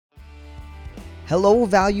Hello,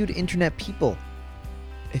 valued internet people.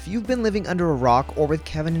 If you've been living under a rock or with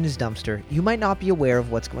Kevin in his dumpster, you might not be aware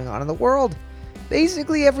of what's going on in the world.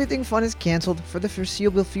 Basically, everything fun is canceled for the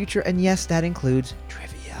foreseeable future, and yes, that includes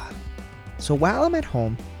trivia. So while I'm at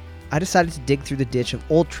home, I decided to dig through the ditch of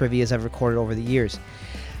old trivias I've recorded over the years.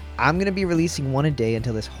 I'm going to be releasing one a day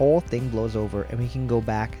until this whole thing blows over and we can go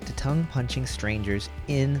back to tongue-punching strangers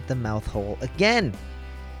in the mouth hole again.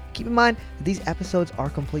 Keep in mind that these episodes are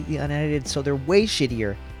completely unedited, so they're way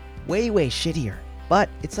shittier. Way shittier. But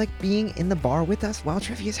it's like being in the bar with us while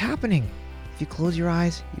trivia is happening. If you close your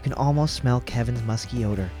eyes, you can almost smell Kevin's musky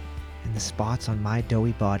odor and the spots on my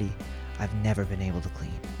doughy body I've never been able to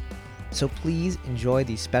clean. So please enjoy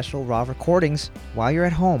these special raw recordings while you're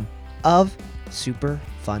at home of Super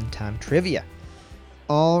Fun Time Trivia.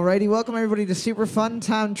 Alrighty, welcome everybody to Super Fun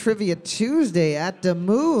Time Trivia Tuesday at the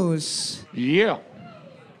Moose. Yeah.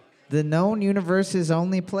 The known universe's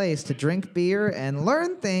only place to drink beer and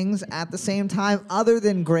learn things at the same time other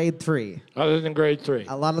than grade 3. Other than grade 3.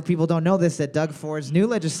 A lot of people don't know this, that Doug Ford's new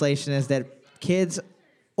legislation is that kids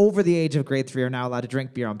over the age of grade 3 are now allowed to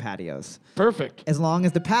drink beer on patios. Perfect. As long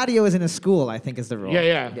as the patio is in a school, I think is the rule.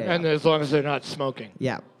 Yeah. And as long as they're not smoking.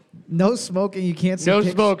 Yeah. No smoking, you can't see No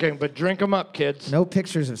smoking, but drink them up, kids. No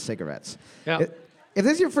pictures of cigarettes. Yeah. If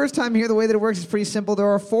this is your first time here, the way that it works is pretty simple. There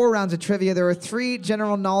are 4 rounds of trivia. There are 3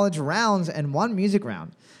 general knowledge rounds and 1 music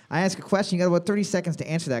round. I ask a question. You got about 30 seconds to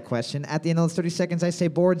answer that question. At the end of those 30 seconds, I say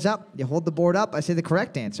boards up. You hold the board up. I say the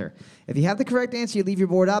correct answer. If you have the correct answer, you leave your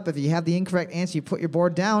board up. If you have the incorrect answer, you put your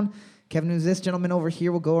board down. Kevin, who's this gentleman over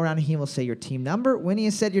here, will go around and he will say your team number. When he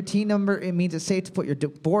has said your team number, it means it's safe to put your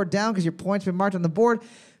board down because your points have been marked on the board.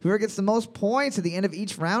 Whoever gets the most points at the end of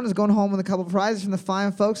each round is going home with a couple of prizes from the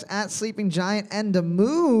fine folks at Sleeping Giant and the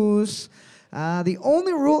Moose. The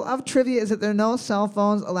only rule of trivia is that there are no cell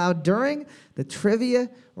phones allowed during the trivia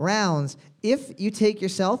rounds. If you take your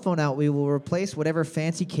cell phone out, we will replace whatever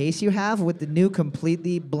fancy case you have with the new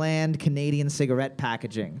completely bland Canadian cigarette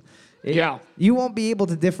packaging. You won't be able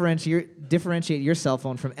to differentiate your cell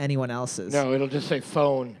phone from anyone else's. No, it'll just say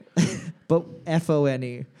phone. But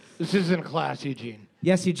F-O-N-E. This isn't class, Eugene.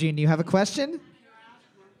 Yes, Eugene, you have a question?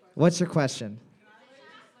 What's your question?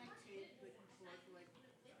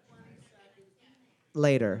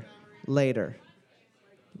 Later,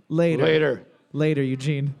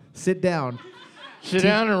 Eugene. Sit down. Sit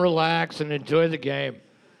down and relax and enjoy the game.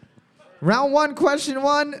 Round 1, question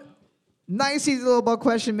 1. Nice, easy little ball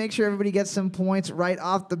question. Make sure everybody gets some points right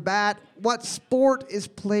off the bat. What sport is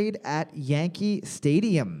played at Yankee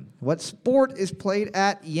Stadium? What sport is played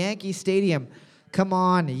at Yankee Stadium? Come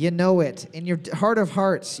on, you know it. In your heart of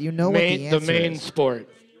hearts, you know what the answer is. The main sport.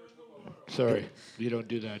 Sorry, you don't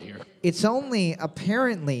do that here. It's only,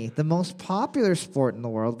 apparently, the most popular sport in the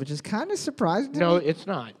world, which is kind of surprising to me. No, it's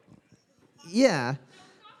not. Yeah.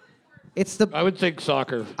 I would think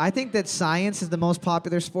soccer. I think that science is the most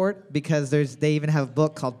popular sport because they even have a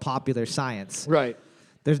book called Popular Science. Right.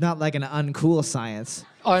 There's not like an uncool science.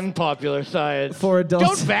 Unpopular science. For adults.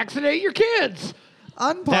 Don't vaccinate your kids.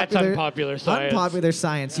 That's unpopular science. Unpopular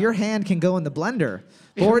science. Your hand can go in the blender.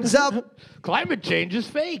 Boards up. Climate change is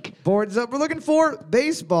fake. Boards up. We're looking for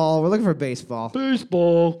baseball.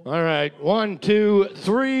 Baseball. All right. 1, 2,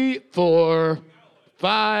 3, 4,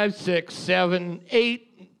 5, 6, 7, 8,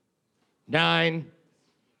 9,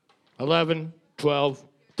 11, 12,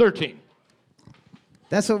 13.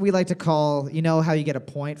 That's what we like to call, you know how you get a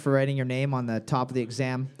point for writing your name on the top of the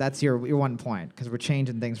exam? That's your 1 point, because we're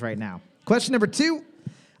changing things right now. Question number 2.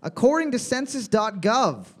 According to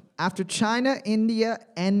census.gov, after China, India,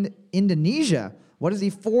 and Indonesia, what is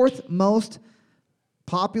the 4th most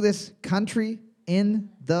populous country in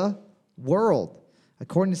the world?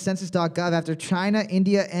 According to census.gov, after China,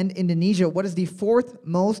 India, and Indonesia, what is the 4th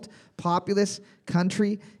most populous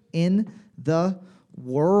country in the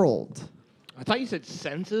world? I thought you said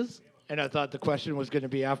senses, and I thought the question was going to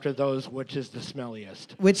be after those, which is the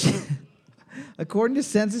smelliest. Which, according to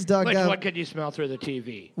census.gov... Like, what can you smell through the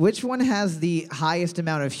TV? Which one has the highest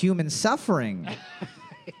amount of human suffering?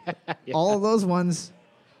 Yeah. All of those ones...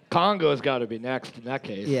 Congo's got to be next in that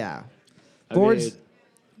case. Yeah. Boards...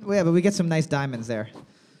 Yeah, but we get some nice diamonds there.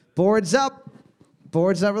 Boards up.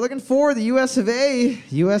 We're looking for the US of A.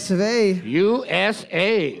 USA.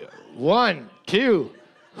 1, 2,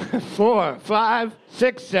 4, 5,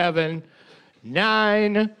 6, 7,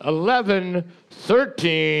 9, 11,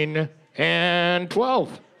 13, and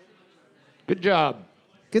 12. Good job.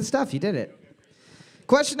 Good stuff. You did it.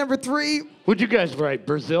 Question number 3. What'd you guys write?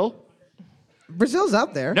 Brazil? Brazil's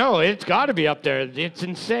up there. No, it's got to be up there. It's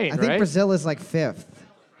insane, I think Brazil is like 5th.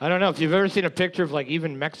 I don't know. If you've ever seen a picture of like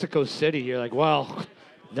even Mexico City, you're like, well,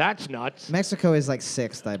 That's nuts. Mexico is like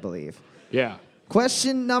 6th, I believe. Yeah.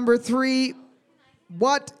 Question number 3.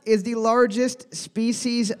 What is the largest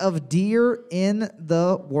species of deer in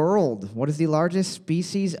the world? What is the largest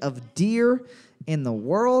species of deer in the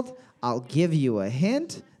world? I'll give you a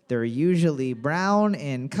hint. They're usually brown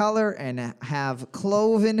in color and have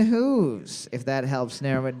cloven hooves, if that helps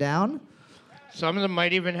narrow it down. Some of them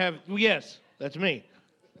might even have. Yes, that's me.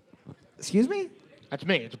 Excuse me? That's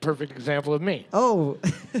me. It's a perfect example of me. Oh.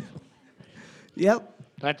 Yep.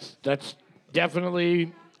 That's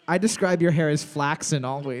definitely I describe your hair as flaxen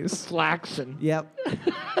always. flaxen. Yep.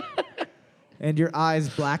 And your eyes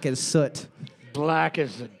black as soot. Black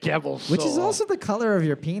as the devil's soul. Which is also the color of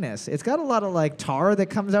your penis. It's got a lot of like tar that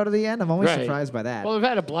comes out of the end. I'm always Right. surprised by that. Well, I've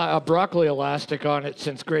had a broccoli elastic on it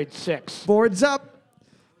since grade 6. Boards up.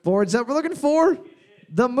 Boards up. We're looking for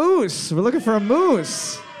the moose. We're looking for a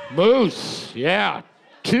moose. Moose, yeah.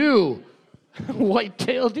 2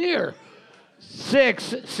 white-tailed deer.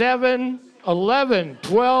 6, 7, 11,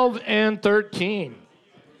 12, and 13.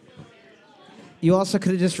 You also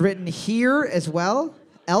could have just written here as well.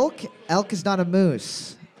 Elk. Elk is not a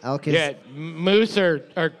moose. Elk is Yeah, moose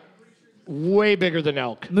are way bigger than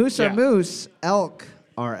elk. moose Yeah. are moose. Elk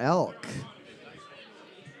are elk.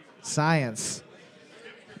 Science.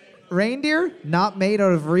 Reindeer not made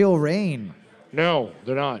out of real rain. No,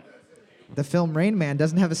 they're not. The film Rain Man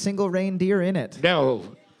doesn't have a single reindeer in it.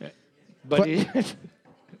 No. But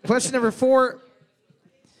Question number 4.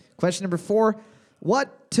 Question number 4.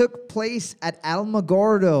 What took place at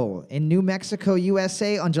Alamogordo in New Mexico,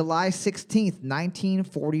 USA on July 16th,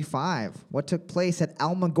 1945? What took place at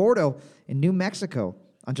Alamogordo in New Mexico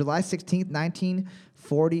on July 16th,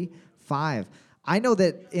 1945? I know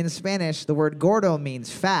that in Spanish, the word gordo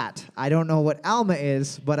means fat. I don't know what Alma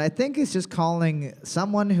is, but I think it's just calling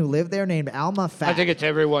someone who lived there named Alma fat. I think it's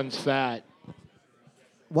everyone's fat.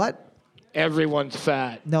 What? Everyone's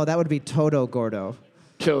fat. No, that would be Todo Gordo.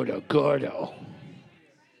 Todo Gordo.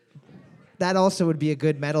 That also would be a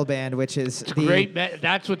good metal band, which is the... Great.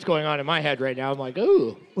 That's what's going on in my head right now. I'm like,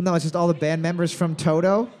 ooh. Well, no, it's just all the band members from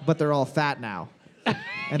Toto, but they're all fat now.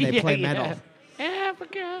 And they Yeah, play yeah. metal.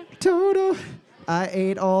 Africa. Toto, I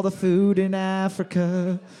ate all the food in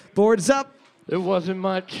Africa. Boards up, It wasn't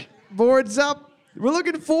much. boards up. We're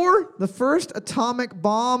looking for the first atomic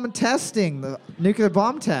bomb testing, the nuclear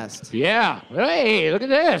bomb test. Yeah. Hey, look at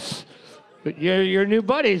this. Your new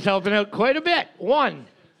buddy's helping out quite a bit. 1,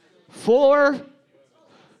 4,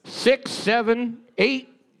 6, 7, 8,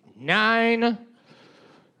 9.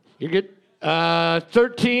 You get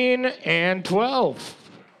 13 and 12.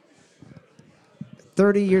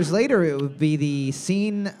 30 years later, it would be the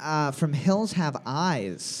scene from Hills Have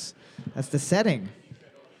Eyes. That's the setting.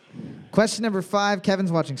 Question number 5.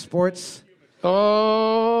 Kevin's watching sports.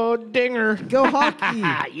 Oh, dinger. Go hockey.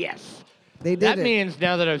 Yes. They did That it. means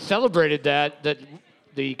now that I've celebrated that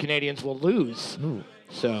the Canadians will lose. Ooh.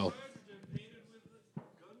 So,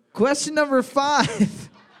 Question number 5.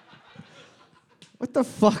 What the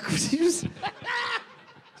fuck? Was you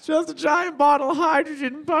just a giant bottle of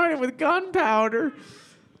hydrogen and burn it with gunpowder.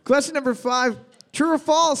 Question number 5. True or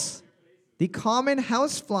false? The common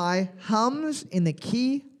housefly hums in the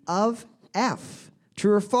key of F.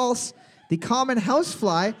 True or false? The common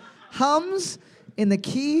housefly hums in the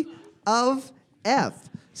key of F.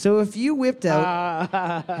 So if you whipped out...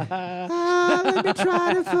 let me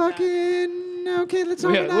try to fucking... Okay, let's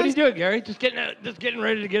what organize. are you doing, Gary? Just getting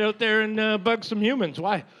ready to get out there and bug some humans.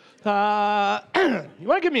 Why? You want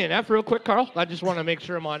to give me an F real quick, Carl? I just want to make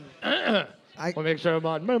sure I'm on. I want to make sure I'm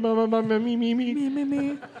on.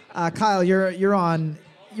 Me. Kyle, you're on.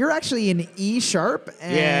 You're actually in E sharp,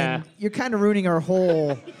 and Yeah. you're kind of ruining our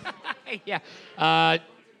whole. Yeah.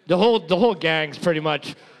 The whole gang's pretty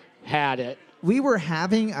much had it. We were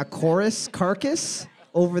having a chorus carcass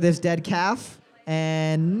over this dead calf,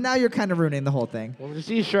 and now you're kind of ruining the whole thing. Well, the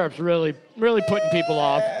C sharp's really putting people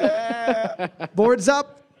off. Boards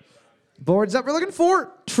up. Boards up. We're looking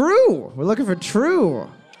for true. We're looking for true.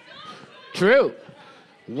 True.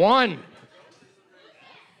 1.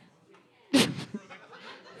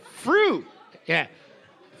 Fruit. Yeah.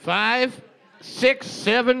 5, 6,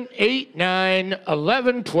 7, 8, 9,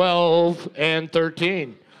 11, 12, and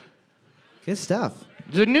 13. Good stuff.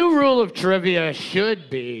 The new rule of trivia should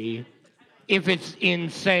be, if it's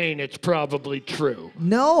insane, it's probably true.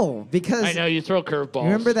 No, because I know you throw curveballs.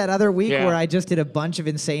 remember that other week Yeah. where I just did a bunch of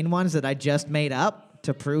insane ones that I just made up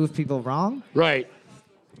to prove people wrong? Right.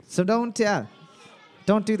 So don't do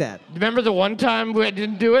that. Remember the one time I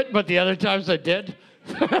didn't do it, but the other times I did?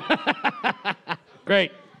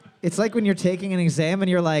 Great. It's like when you're taking an exam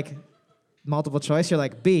and you're like, multiple choice, you're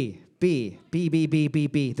like, B, B. B, B, B, B,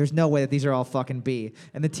 B. There's no way that these are all fucking B.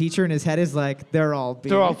 And the teacher in his head is like, they're all B.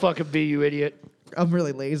 They're all fucking B, you idiot. I'm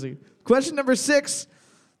really lazy. Question number 6.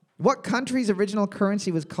 What country's original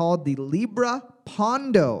currency was called the Libra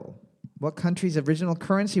Pondo? What country's original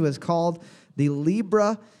currency was called the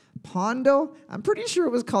Libra Pondo? I'm pretty sure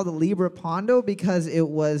it was called the Libra Pondo because it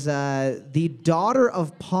was the daughter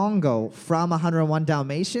of Pongo from 101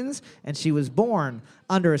 Dalmatians, and she was born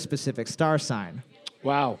under a specific star sign.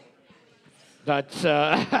 Wow. That's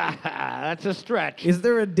that's a stretch. Is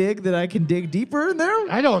there a dig that I can dig deeper in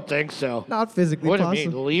there? I don't think so. Not physically What do you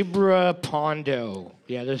possible. mean? Libra Pondo.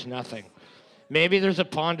 Yeah, there's nothing. Maybe there's a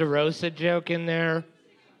Ponderosa joke in there.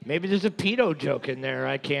 Maybe there's a pedo joke in there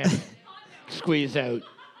I can't squeeze out.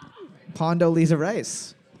 Pondo Lisa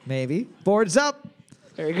Rice. Maybe. Boards up.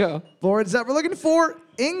 There you go. Boards up. We're looking for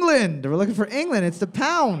England. We're looking for England. It's the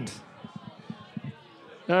pound.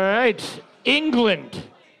 All right. England.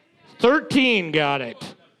 13 got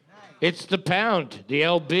it. It's the pound, the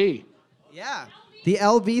LB. Yeah. The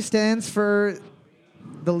LB stands for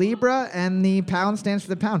the Libra, and the pound stands for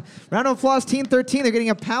the pound. Round of applause, Team 13. They're getting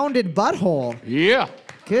a pounded butthole. Yeah.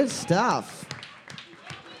 Good stuff.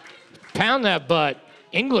 Pound that butt.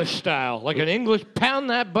 English style. Like an English, pound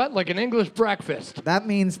that butt like an English breakfast That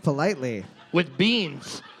means politely. with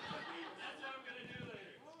beans.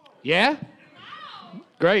 Yeah?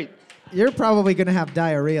 Great. You're probably going to have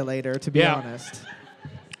diarrhea later, to be Yeah. honest.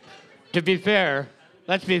 To be fair,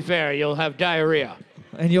 let's be fair, you'll have diarrhea.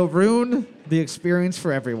 And you'll ruin the experience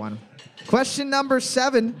for everyone. Question number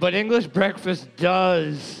 7. But English breakfast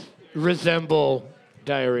does resemble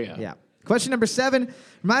diarrhea. Yeah. Question number 7.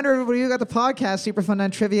 Reminder, everybody, you got the podcast, Super Fun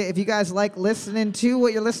 9 Trivia. If you guys like listening to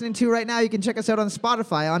what you're listening to right now, you can check us out on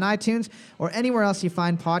Spotify, on iTunes, or anywhere else you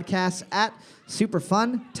find podcasts at Super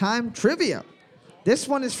Fun Time Trivia. This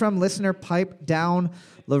one is from listener Pipe Down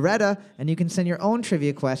Loretta, and you can send your own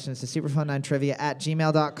trivia questions to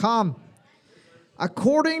superfun9trivia@gmail.com.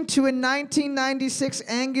 According to a 1996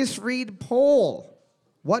 Angus Reid poll,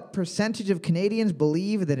 what percentage of Canadians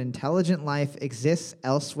believe that intelligent life exists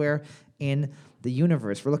elsewhere in the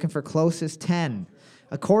universe? We're looking for closest 10.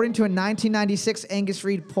 According to a 1996 Angus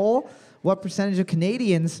Reid poll, what percentage of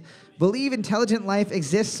Canadians believe intelligent life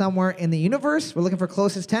exists somewhere in the universe? We're looking for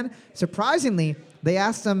closest 10. Surprisingly, they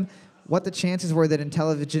asked them what the chances were that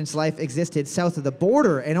intelligent life existed south of the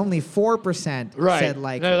border, and only 4% Right. said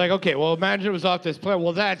like. They're like, okay, well, imagine it was off this planet.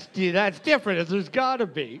 Well, that's different. There's got to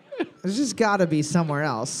be. There's just got to be somewhere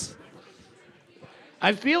else.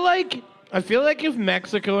 I feel like if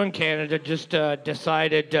Mexico and Canada just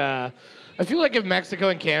decided, I feel like if Mexico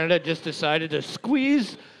and Canada just decided to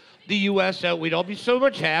squeeze the U.S. out, we'd all be so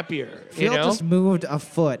much happier. You Phil know? just moved a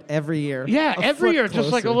foot every year. Yeah, A every foot year,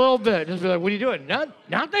 just like a closer. little bit. Just be like, what are you doing?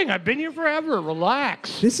 Nothing. I've been here forever.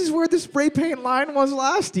 Relax. This is where the spray paint line was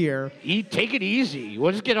last year. Take it easy.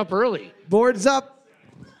 We'll just get up early. Boards up.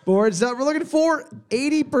 Boards up. We're looking for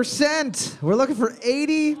 80%. We're looking for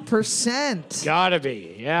 80%. Gotta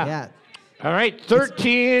be. Yeah. Yeah. All right,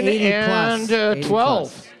 13 80 and plus. 80 12.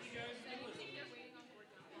 plus.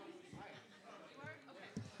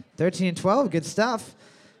 13 and 12, good stuff.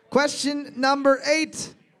 Question number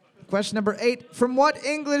 8. Question number 8. From what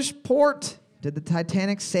English port did the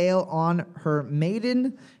Titanic sail on her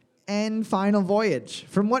maiden and final voyage?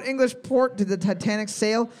 From what English port did the Titanic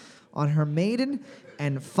sail on her maiden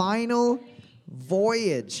and final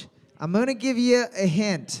voyage? I'm going to give you a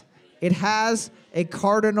hint. It has a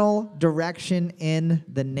cardinal direction in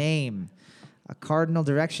the name. A cardinal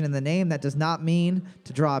direction in the name. That does not mean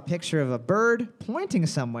to draw a picture of a bird pointing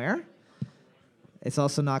somewhere. It's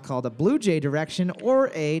also not called a blue jay direction or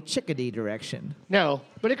a chickadee direction. No,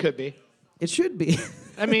 but it could be. It should be.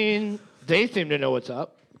 I mean, they seem to know what's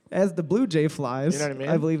up. As the blue jay flies. You know what I mean?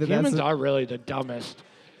 I believe that Humans that's are really the dumbest.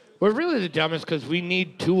 We're really the dumbest because we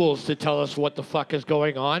need tools to tell us what the fuck is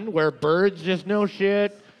going on, where birds just know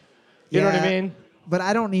shit. You know what I Yeah, mean? But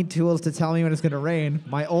I don't need tools to tell me when it's going to rain.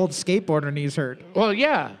 My old skateboarder knees hurt. Well,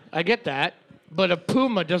 yeah, I get that. But a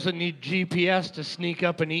puma doesn't need GPS to sneak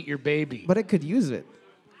up and eat your baby. But it could use it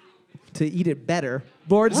to eat it better.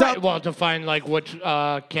 Boards Right, up. well, to find like which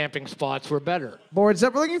camping spots were better. Boards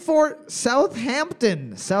up. We're looking for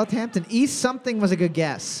Southampton. Southampton. East something was a good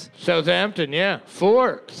guess. Southampton, yeah.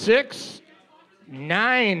 4, 6,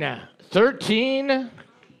 9, 13.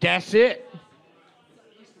 That's it.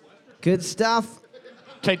 Good stuff.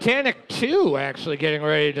 Titanic 2 actually getting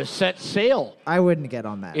ready to set sail I wouldn't get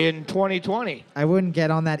on that. in 2020. I wouldn't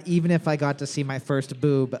get on that even if I got to see my first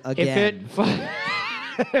boob again.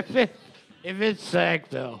 If it sank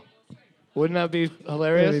though, wouldn't that be That'd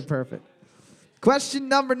hilarious? be perfect. Question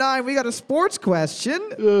number 9. We got a sports question.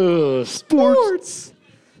 Sports.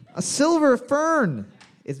 A silver fern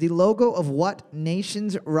is the logo of what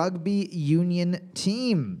nation's rugby union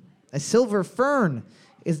team? A silver fern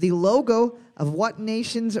is the logo of what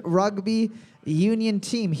nation's rugby union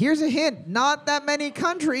team? Here's a hint. Not that many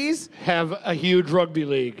countries Have a huge rugby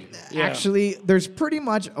league. Yeah. actually, there's pretty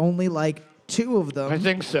much only like 2 of them I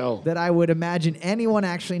think so. that I would imagine anyone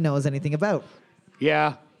actually knows anything about.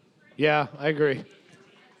 Yeah. Yeah, I agree.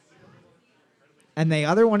 And the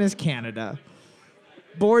other one is Canada.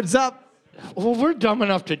 Boards up. Well, we're dumb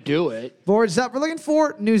enough to do it. Boards up. We're looking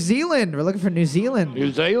for New Zealand. We're looking for New Zealand.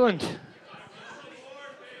 New Zealand.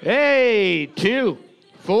 Hey, 2,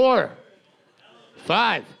 4,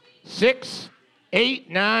 5, 6, 8,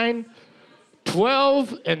 9,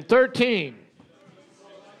 12, and 13.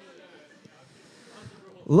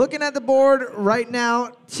 Looking at the board right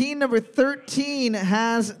now, team number 13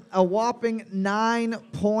 has a whopping 9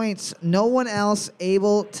 points. No one else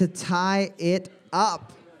able to tie it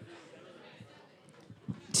up.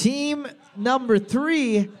 Team number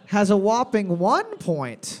 3 has a whopping 1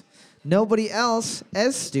 point. Nobody else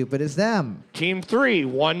as stupid as them. Team 3,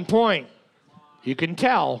 1 point. You can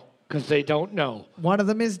tell because they don't know. One of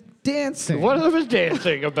them is dancing. One of them is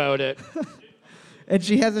dancing about it. And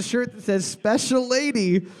she has a shirt that says Special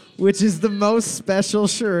Lady, which is the most special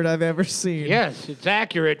shirt I've ever seen. Yes, it's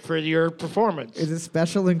accurate for your performance. Is it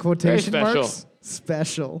special in quotation Very special. marks?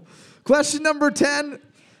 Special. Question number 10.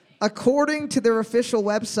 According to their official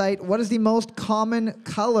website, what is the most common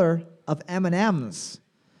color of M&Ms?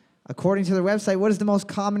 According to their website, what is the most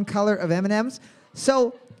common color of M&Ms?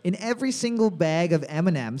 So, in every single bag of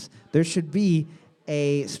M&Ms, there should be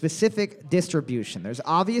a specific distribution. There's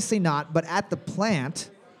obviously not, but at the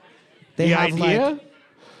plant, they the have idea? like...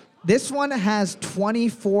 This one has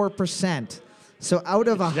 24%. So out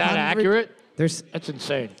of 100... Is that accurate? There's That's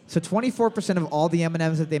insane. So 24% of all the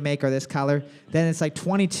M&Ms that they make are this color. Then it's like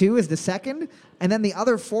 22 is the second. And then the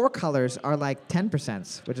other 4 colors are like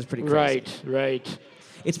 10%, which is pretty crazy. Right, right.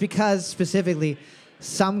 It's because specifically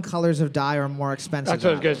some colors of dye are more expensive That's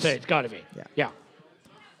what I was than going to others. say. It's got to be. Yeah. Yeah.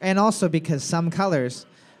 And also because some colors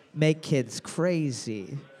make kids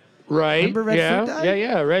crazy. Right. Remember red yeah. fruit dye? Yeah,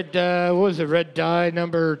 yeah. Red, what was it? Red dye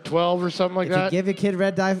number 12 or something like If you that? give a kid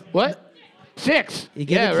red dye... What? 6. You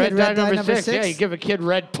give yeah, a kid red dye number 6. Yeah, you give a kid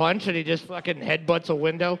red punch and he just fucking headbutts a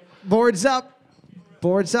window. Boards up.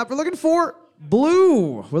 Boards up. We're looking for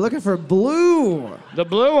blue. We're looking for blue. The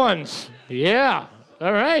blue ones. Yeah.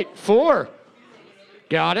 All right. 4.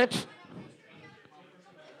 Got it.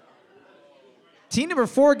 Team number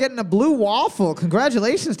 4 getting a blue waffle.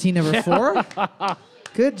 Congratulations, team number 4.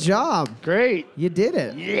 Good job. Great. You did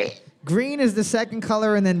it. Yeah. Green is the second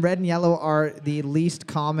color, and then red and yellow are the least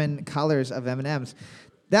common colors of M&Ms.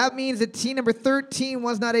 That means that team number 13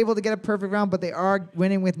 was not able to get a perfect round, but they are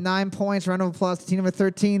winning with 9 points. Round of applause to team number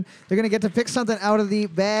 13. They're going to get to pick something out of the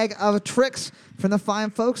bag of tricks from the fine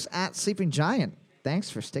folks at Sleeping Giant. Thanks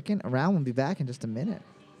for sticking around. We'll be back in just a minute.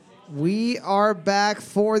 We are back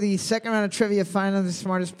for the second round of trivia, finding the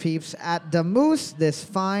smartest peeps at the Moose this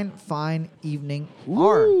fine, fine evening.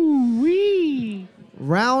 Are. Ooh-wee.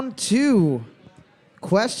 Round 2,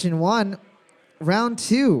 question 1. Round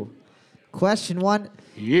 2, question 1.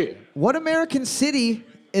 Yeah. What American city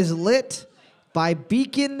is lit by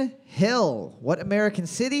Beacon Hill? What American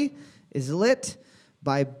city is lit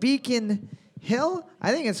by Beacon Hill?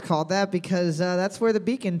 I think it's called that because that's where the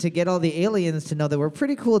beacon to get all the aliens to know that we're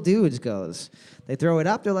pretty cool dudes goes. They throw it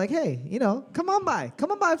up. They're like, hey, you know, come on by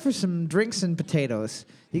for some drinks and potatoes.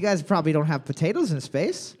 You guys probably don't have potatoes in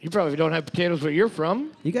space. You probably don't have potatoes where you're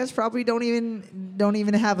from. You guys probably don't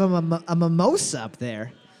even have a mimosa up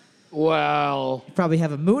there. Well, You probably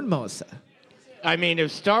have a moon mosa. I mean,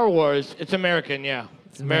 if Star Wars, it's American, yeah.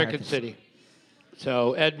 It's American American. City.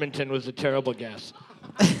 So Edmonton was a terrible guess.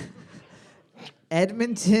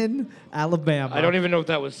 Edmonton, Alabama. I don't even know if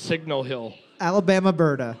that was Signal Hill. Alabama,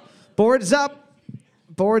 Berta. Boards up.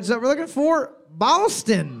 Boards up. We're looking for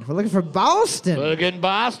Boston. We're looking for Boston. Look at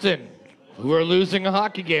Boston, who are losing a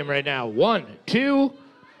hockey game right now. 1, 2,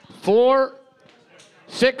 4,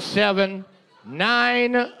 6, 7,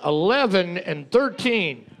 9, 11, and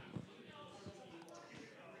 13.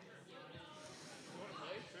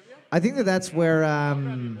 I think that's where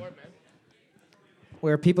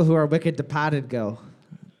people who are wicked departed go.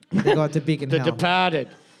 They go out to Beacon The Hill. Departed.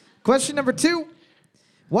 Question number 2.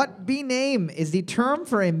 What bee name is the term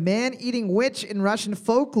for a man-eating witch in Russian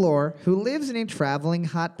folklore who lives in a traveling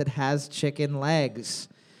hut that has chicken legs?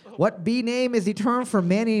 What bee name is the term for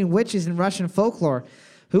man-eating witches in Russian folklore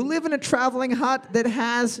who live in a traveling hut that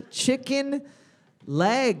has chicken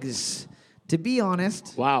legs? To be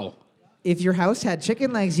honest, Wow. if your house had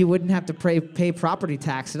chicken legs, you wouldn't have to pay property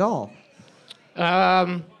tax at all.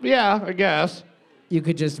 Yeah, I guess. You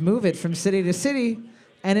could just move it from city to city,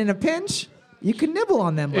 and in a pinch, you can nibble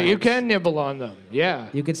on them legs. You can nibble on them. Yeah.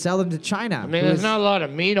 You could sell them to China. I mean, there's not a lot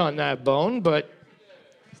of meat on that bone, but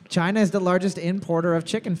China is the largest importer of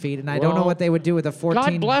chicken feet, and I don't know Well, what they would do with a 14.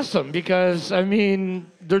 God bless them, because, I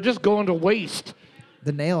mean, they're just going to waste.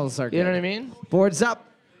 The nails are good. You know what I mean? Boards up.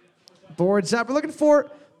 Boards up. We're looking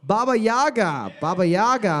for Baba Yaga. Baba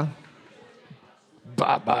Yaga.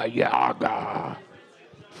 Baba Yaga.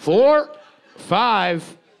 4,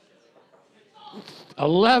 5,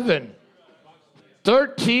 11,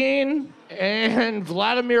 13, and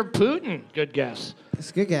Vladimir Putin. Good guess. That's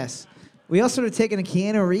a good guess. We also would have taken a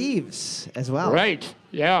Keanu Reeves as well. Right.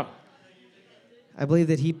 Yeah. I believe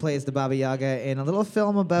that he plays the Baba Yaga in a little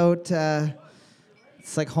film about,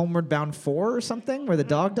 it's like Homeward Bound 4 or something, where the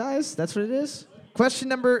dog dies. That's what it is. Question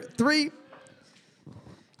number 3.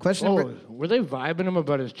 Question Oh, number... were they vibing him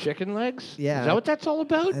about his chicken legs? Yeah. Is that what that's all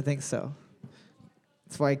about? I think so.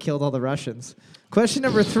 That's why he killed all the Russians. Question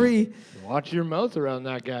number 3. Watch your mouth around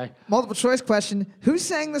that guy. Multiple choice question. Who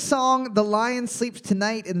sang the song The Lion Sleeps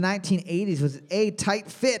Tonight in the 1980s? Was it A, Tight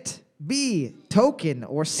Fit, B, Token,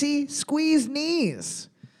 or C, Squeeze Knees?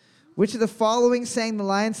 Which of the following sang The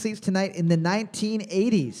Lion Sleeps Tonight in the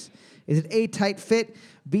 1980s? Is it A, Tight Fit,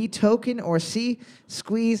 B, Token, or C,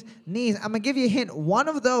 Squeeze Knees? I'm going to give you a hint. One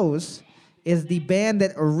of those is the band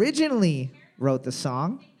that originally wrote the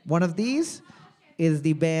song. One of these is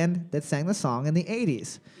the band that sang the song in the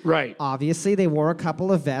 80s. Right. Obviously, they wore a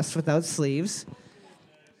couple of vests without sleeves.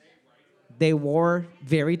 They wore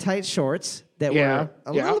very tight shorts that Yeah, were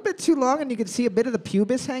a yeah. little bit too long, and you could see a bit of the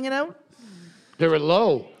pubis hanging out. They were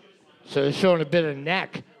low, so they're showing a bit of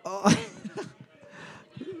neck.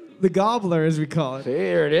 The gobbler, as we call it.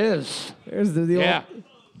 There it is. There's the Yeah. old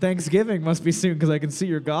Thanksgiving must be soon because I can see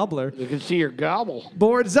your gobbler. You can see your gobble.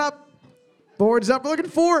 Boards up. Boards up. We're looking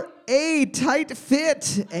for A, Tight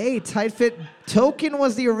Fit. A, Tight Fit. Token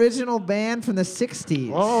was the original band from the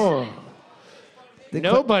 60s. Oh. The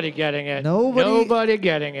Nobody getting it. Nobody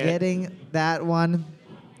getting it. Getting that one.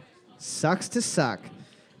 Sucks to suck.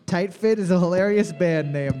 Tight Fit is a hilarious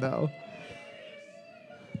band name, though.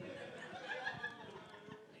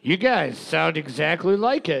 You guys sound exactly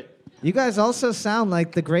like it. You guys also sound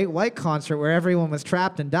like the Great White Concert where everyone was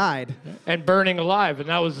trapped and died. And Burning Alive, and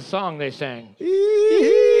that was the song they sang.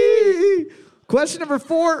 Question number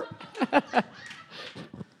 4.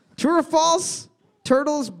 True or false?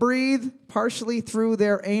 Turtles breathe partially through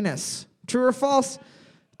their anus. True or false?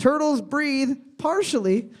 Turtles breathe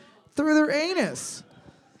partially through their anus.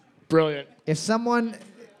 Brilliant. If someone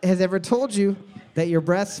has ever told you that your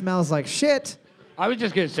breath smells like shit, I was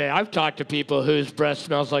just going to say, I've talked to people whose breath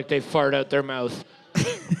smells like they fart out their mouth.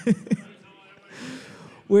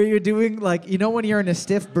 where you're doing like, you know when you're in a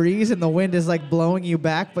stiff breeze and the wind is like blowing you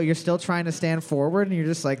back, but you're still trying to stand forward and you're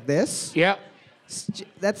just like this? Yep.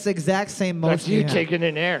 That's the exact same motion. That's you have. taking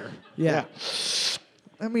in air. Yeah.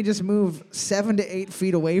 Let me just move 7 to 8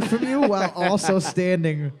 feet away from you while also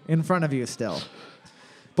standing in front of you still.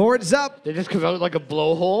 Boards up. They just come out like a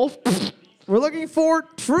blowhole. We're looking for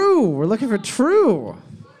true. We're looking for true.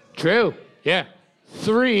 True. Yeah.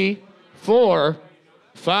 3, 4,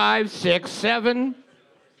 5, 6, 7,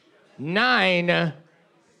 9,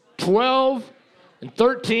 12, and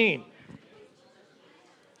 13.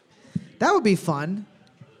 That would be fun,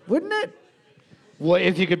 wouldn't it? What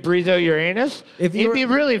if you could breathe out your anus? If you It'd were- be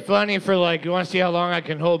really funny for like, you want to see how long I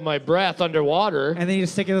can hold my breath underwater, And then you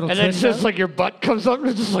just take a little and then it's twist just out, like your butt comes up and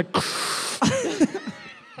it's just like.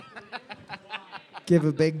 give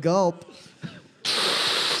a big gulp.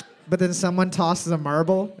 But then someone tosses a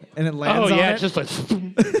marble and it Oh lands on yeah, it. it's just like.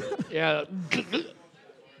 Yeah.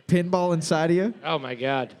 Pinball inside of you. Oh my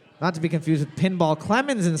God. Not to be confused with Pinball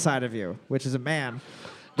Clemens inside of you, which is a man.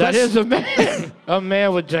 That is a man. A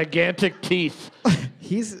man with gigantic teeth.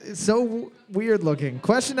 He's so weird looking.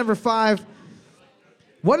 Question number 5.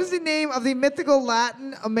 What is the name of the mythical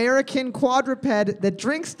Latin American quadruped that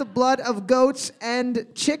drinks the blood of goats and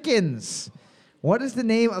chickens? What is the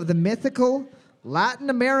name of the mythical Latin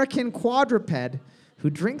American quadruped who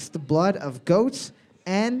drinks the blood of goats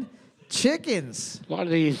and chickens? A lot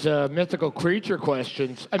of these mythical creature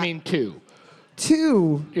questions. I mean, 2.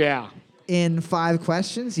 2 Yeah. in 5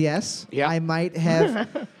 questions, yes. Yeah. I might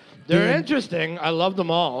have... They're been- interesting. I love them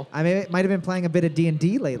all. I might have been playing a bit of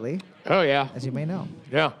D&D lately, Oh, yeah. as you may know.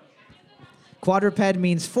 Yeah. Quadruped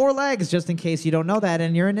means 4 legs, just in case you don't know that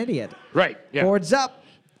and you're an idiot. Right. Yeah. Boards up.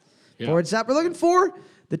 Yeah. Boards up. We're looking for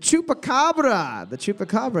The Chupacabra. The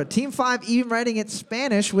Chupacabra. Team 5 even writing it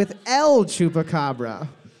Spanish with El Chupacabra.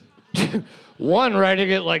 One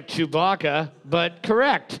writing it like Chewbacca, but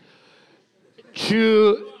correct.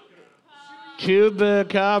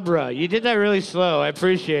 Chupacabra. You did that really slow. I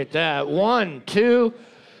appreciate that. 1, 2,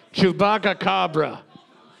 Chewbacca Cabra.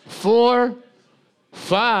 4,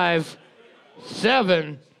 5,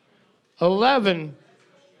 7, 11,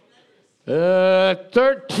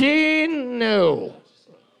 13. No.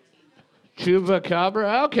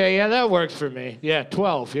 Chupacabra. Okay, yeah, that works for me. Yeah,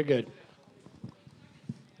 12. You're good.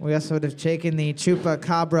 We also would have taken the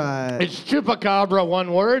Chupacabra. It's Chupacabra,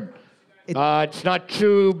 one word. It's not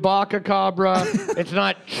Chewbacca Cabra. It's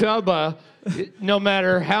not Chubba. No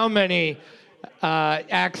matter how many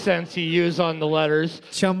accents you use on the letters.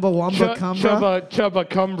 Chumbawamba Cumbra. Chubba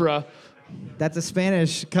Cumbra. That's a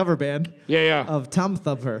Spanish cover band Yeah. of Tum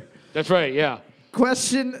Thumper. That's right, yeah.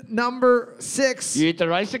 Question number 6. You eat the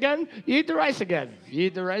rice again? You eat the rice again. You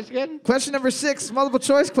eat the rice again? Question number 6, multiple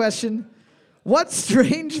choice question. What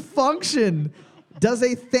strange function does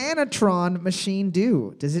a Thanatron machine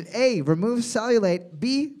do? Does it A, remove cellulite,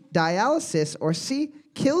 B, dialysis, or C,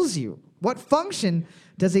 kills you? What function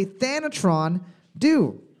does a Thanatron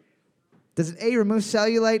do? Does it A, remove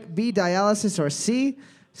cellulite, B, dialysis, or C,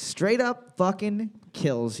 straight up fucking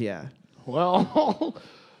kills you? Well,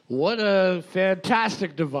 what a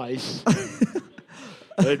fantastic device.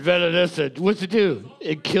 I invented this. What's it do?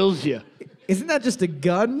 It kills you. Isn't that just a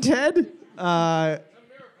gun, Ted? No.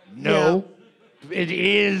 It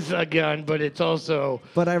is a gun, but it's also...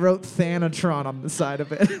 But I wrote Thanatron on the side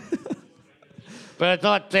of it. But I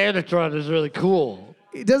thought Thanatron is really cool.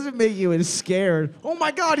 It doesn't make you as scared. Oh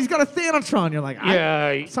my God, he's got a Thanatron. You're like,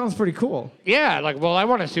 Yeah. sounds pretty cool. Yeah, like, well, I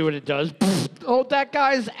want to see what it does. Oh, that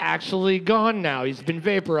guy's actually gone now. He's been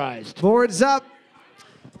vaporized. Boards up.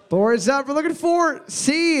 Boards up. We're looking for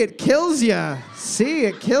C. It kills you. C.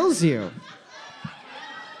 It kills you.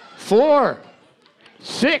 4,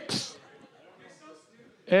 6.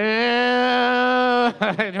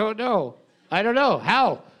 I don't know.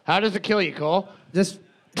 How? How does it kill you, Cole? Just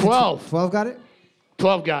 12. 12 got it?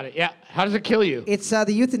 12 got it. Yeah. How does it kill you? It's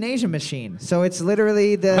the euthanasia machine. So it's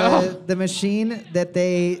literally the machine that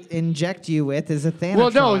they inject you with is a Thanatron.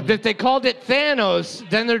 Well, no, if they called it Thanos,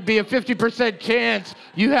 then there'd be a 50% chance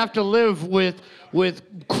you have to live with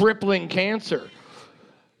crippling cancer.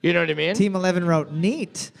 You know what I mean? Team 11 wrote,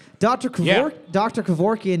 neat. Dr.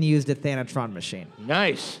 Kevorkian used a Thanatron machine.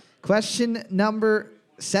 Nice. Question number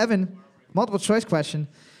 7, multiple choice question.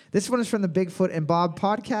 This one is from the Bigfoot and Bob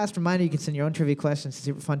podcast. Reminder, you can send your own trivia questions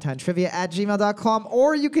to superfuntimetrivia@gmail.com,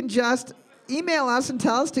 or you can just email us and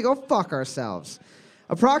tell us to go fuck ourselves.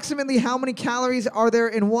 Approximately how many calories are there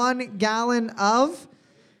in 1 gallon of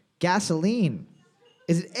gasoline?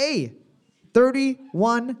 Is it A,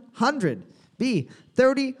 3,100, B,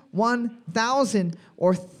 31,000,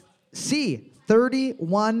 or C,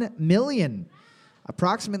 31 million?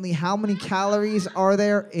 Approximately how many calories are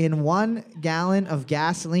there in 1 gallon of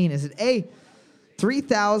gasoline? Is it A,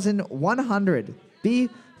 3,100, B,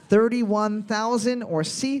 31,000, or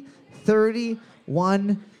C,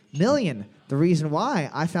 31 million? The reason why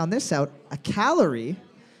I found this out, a calorie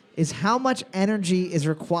is how much energy is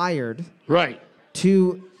required Right.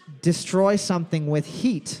 to destroy something with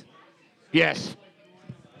heat. Yes.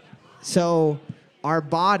 So our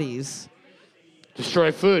bodies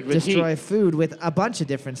Destroy food with destroy heat. food with a bunch of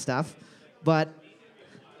different stuff, but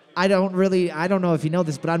I don't know if you know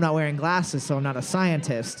this, but I'm not wearing glasses, so I'm not a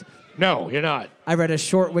scientist. No, you're not. I read a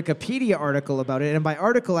short Wikipedia article about it, and by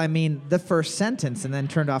article I mean the first sentence, and then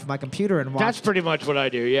turned off my computer and That's watched pretty much what I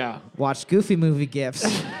do, yeah. Goofy movie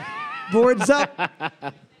gifs. Boards up.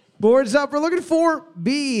 Boards up. We're looking for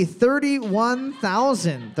B,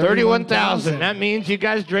 31,000. 31,000. That means you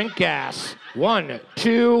guys drink gas. 1,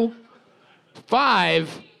 2,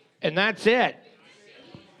 5, and that's it.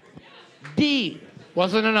 D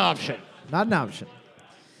wasn't an option. Not an option.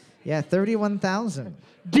 Yeah, 31,000.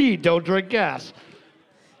 D, don't drink gas.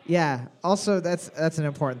 Yeah. Also, that's an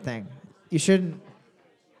important thing. You shouldn't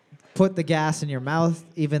put the gas in your mouth,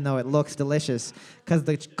 even though it looks delicious, because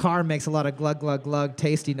the car makes a lot of glug, glug, glug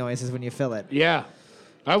tasty noises when you fill it. Yeah.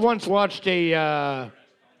 I once watched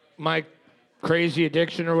My Crazy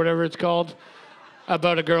Addiction or whatever it's called,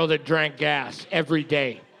 about a girl that drank gas every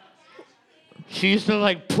day. She used to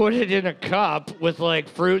like put it in a cup with like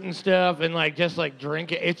fruit and stuff and like just like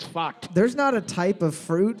drink it. It's fucked. There's not a type of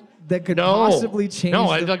fruit that could No. possibly change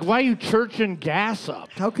No, the... like why are you churching gas up?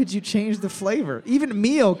 How could you change the flavor? Even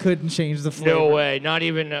Mio couldn't change the flavor. No way. Not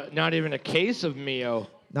even a case of Mio.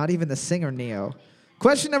 Not even the singer Neo.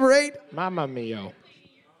 Question number 8. Mama Mio.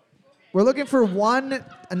 We're looking for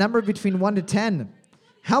a number between 1 to 10.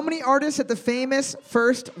 How many artists at the famous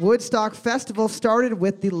first Woodstock Festival started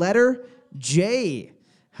with the letter J?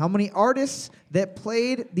 How many artists that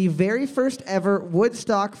played the very first ever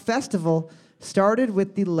Woodstock Festival started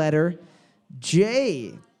with the letter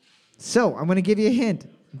J? So, I'm going to give you a hint.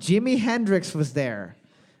 Jimi Hendrix was there.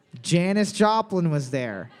 Janis Joplin was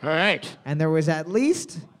there. All right. And there was at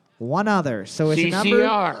least one other. So it's a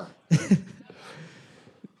number. CCR.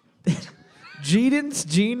 Jeedon's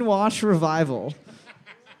Gene Wash Revival.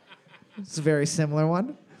 It's a very similar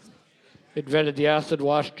one. Invented the acid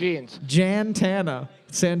wash jeans. Jan Tana,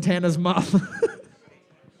 Santana's mom.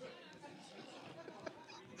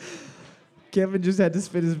 Kevin just had to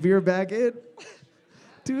spit his beer back in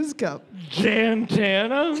to his cup.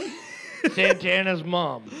 Santana? Santana's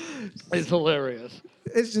mom. It's hilarious.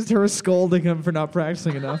 It's just her scolding him for not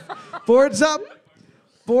practicing enough. Boards up.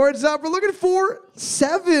 Boards up. We're looking for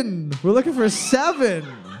 7. We're looking for 7.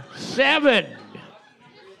 7.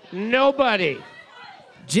 Nobody.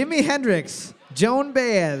 Jimi Hendrix, Joan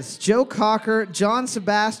Baez, Joe Cocker, John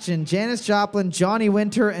Sebastian, Janis Joplin, Johnny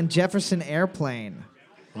Winter, and Jefferson Airplane.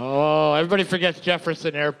 Oh, everybody forgets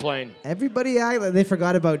Jefferson Airplane. Everybody act like they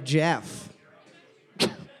forgot about Jeff.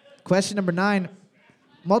 Question number 9,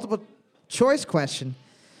 multiple choice question.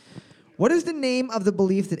 What is the name of the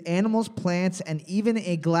belief that animals, plants, and even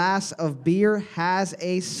a glass of beer has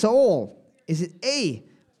a soul? Is it A,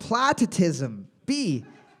 Platotism, B,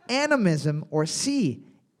 animism, or C,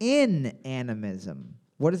 inanimism?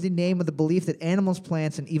 What is the name of the belief that animals,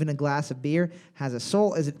 plants, and even a glass of beer has a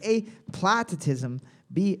soul? Is it A, Platotism,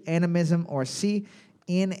 B, animism, or C,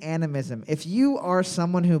 inanimism? If you are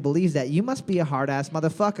someone who believes that, you must be a hard-ass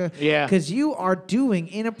motherfucker. Yeah. Because you are doing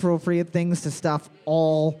inappropriate things to stuff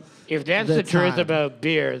all If that's the truth time. about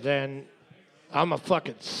beer, then I'm a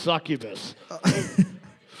fucking succubus.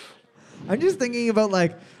 I'm just thinking about,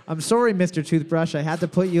 like, I'm sorry, Mr. Toothbrush, I had to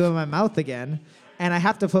put you in my mouth again, and I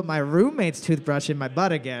have to put my roommate's toothbrush in my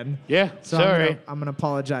butt again. Yeah, So sorry. I'm gonna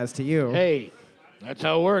apologize to you. Hey, that's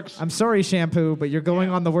how it works. I'm sorry, shampoo, but you're going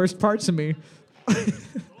on the worst parts of me.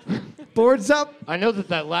 Boards up. I know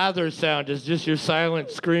that lather sound is just your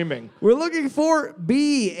silent screaming. We're looking for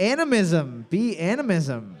B, animism. B,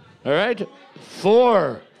 animism. All right?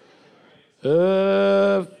 4,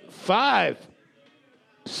 5,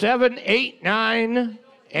 7, 8, 9,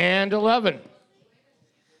 and 11.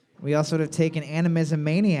 We also would have taken Animism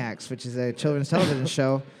Maniacs, which is a children's television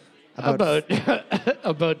show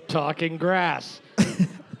About talking grass.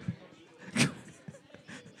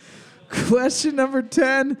 Question number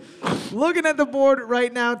 10. Looking at the board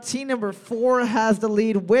right now, team number 4 has the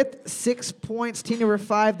lead with 6 points. Team number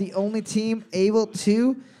 5, the only team able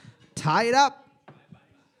to tie it up.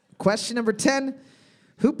 Question number 10.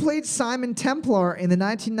 Who played Simon Templar in the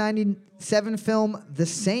 1997 film The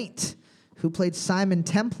Saint? Who played Simon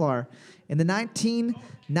Templar in the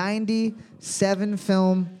 1997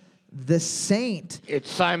 film The Saint?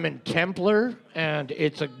 It's Simon Templar, and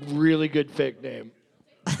it's a really good fake name.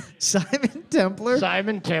 Simon Templar?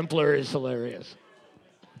 Simon Templar is hilarious.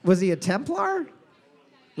 Was he a Templar?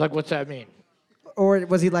 Like, what's that mean? Or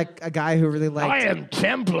was he like a guy who really liked... I am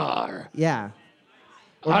Templar. Yeah.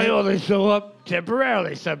 I only show up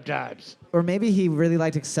temporarily sometimes. Or maybe he really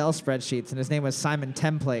liked Excel spreadsheets and his name was Simon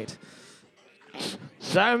Template.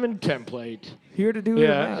 Simon Template. Here to do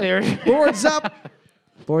Yeah, it. there. Boards up.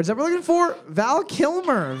 Boards up. We're looking for Val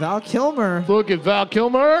Kilmer. Val Kilmer. Look at Val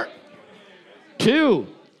Kilmer. 2,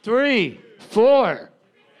 3, 4,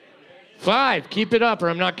 5. Keep it up or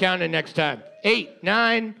I'm not counting next time. 8,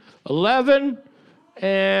 9, 11.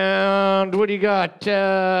 And what do you got?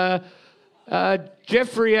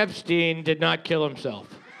 Jeffrey Epstein did not kill himself.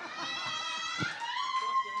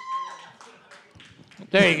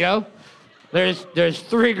 There you go. There's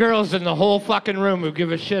 3 girls in the whole fucking room who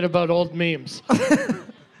give a shit about old memes.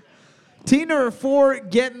 Team number 4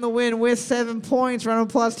 getting the win with 7 points. Round of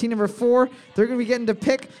applause, team number 4. They're going to be getting to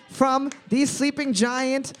pick from the Sleeping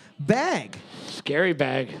Giant bag. Scary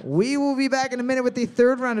bag. We will be back in a minute with the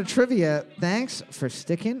 3rd round of trivia. Thanks for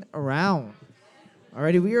sticking around.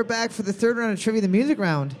 Alrighty, we are back for the 3rd round of trivia, the music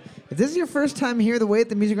round. If this is your first time here, the way that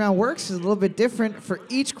the music round works is a little bit different. For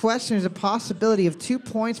each question, there's a possibility of 2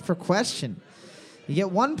 points per question. You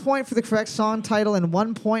get 1 point for the correct song title and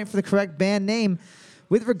 1 point for the correct band name.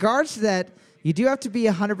 With regards to that, you do have to be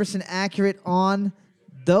 100% accurate on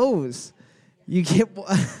those. You get...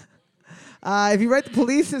 If you write The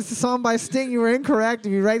Police, it's a song by Sting, you were incorrect.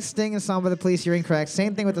 If you write Sting, it's a song by The Police, you're incorrect.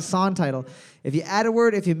 Same thing with the song title. If you add a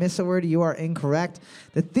word, if you miss a word, you are incorrect.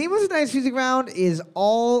 The theme of tonight's music round is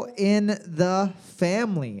All in the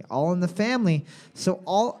Family. All in the Family. So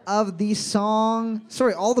all of the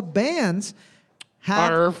all the bands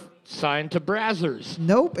have... Are signed to Brazzers.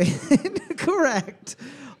 Nope, incorrect.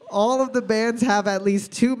 All of the bands have at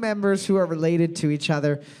least two members who are related to each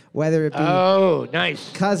other, whether it be Oh,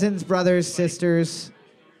 nice. cousins, brothers, sisters,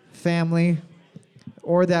 family,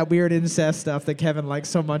 or that weird incest stuff that Kevin likes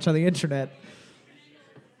so much on the internet.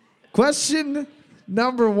 Question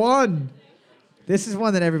number 1. This is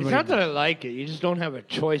one that It's everybody not that I like it. You just don't have a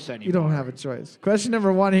choice anymore. You don't have a choice. Question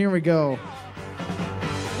number 1, here we go.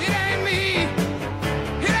 It ain't me. It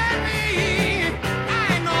ain't me.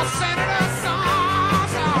 I ain't no senator song.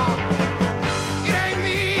 It ain't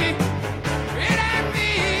me. It ain't me.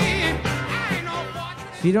 I ain't no fortune.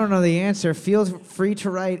 If you don't know the answer, feel free to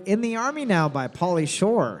write In the Army Now by Pauly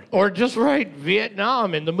Shore. Or just write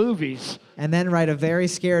Vietnam in the movies. And then write A Very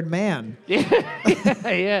Scared Man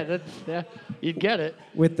Yeah, you'd get it.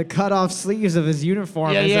 with the cut off sleeves of his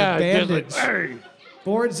uniform as a Just bandage. like, hey.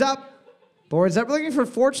 Boards up. Boards up. We're looking for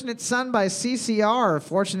Fortunate Son by CCR.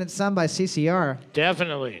 Fortunate Son by CCR.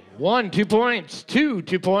 Definitely. 1, 2 points. 2,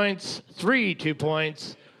 2 points. 3, 2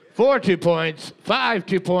 points. 4, 2 points. 5,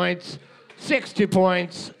 2 points. 6, 2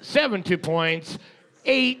 points. 7, 2 points.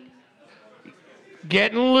 8,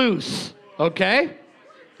 getting loose. Okay?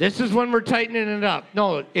 This is when we're tightening it up.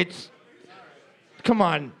 No, come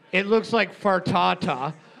on. It looks like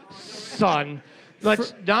Fartata, son.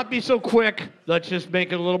 Let's not be so quick. Let's just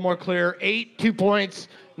make it a little more clear. 8, 2 points.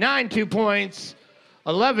 9, 2 points.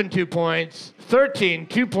 11, 2 points. 13,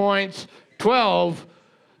 2 points. 12,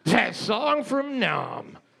 that song from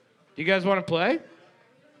Nam. Do you guys want to play?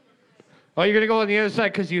 Oh, you're going to go on the other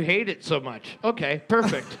side because you hate it so much. Okay,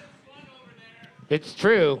 perfect. It's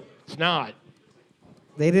true. It's not.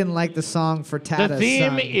 They didn't like the song for Tata's The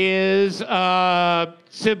theme son. is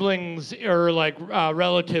siblings or like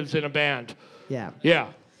relatives in a band. Yeah. Yeah.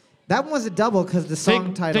 That one was a double because the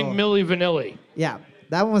song title... Think Milli Vanilli. Yeah.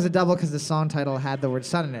 That one was a double because the song title had the word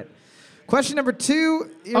son in it. Question number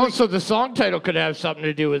 2. Oh, so the song title could have something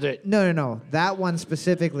to do with it. No. That one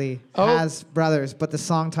specifically has brothers, but the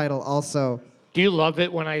song title also... Do you love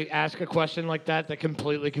it when I ask a question like that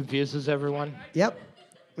completely confuses everyone? Yep.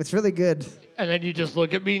 It's really good. And then you just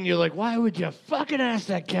look at me and you're like, why would you fucking ask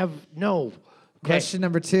that, Kev? No. Okay. Question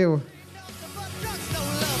number 2.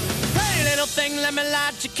 Hey, little thing, let me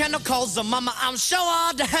light your candle, cause the mama, I'm sure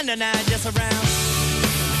all the hand and I just around.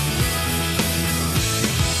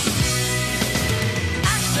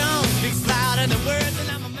 Action speaks louder than words,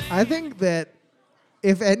 and I'm a man. I think that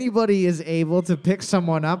if anybody is able to pick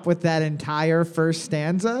someone up with that entire first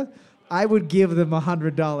stanza, I would give them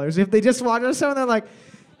 $100. If they just watch us and they're like,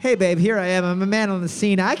 hey, babe, here I am. I'm a man on the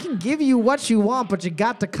scene. I can give you what you want, but you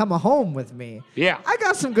got to come home with me. Yeah. I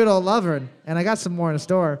got some good old loving, and I got some more in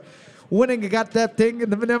store. Winning, I got that thing,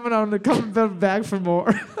 and the phenomenon to come back for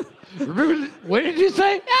more. What did you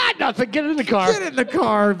say? Nothing. Get in the car. Get in the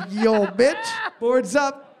car, you old bitch. Boards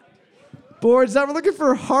up. Boards up. We're looking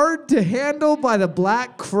for Hard to Handle by the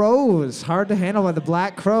Black Crows. Hard to Handle by the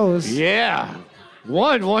Black Crows. Yeah.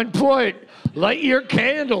 1 point. Light Your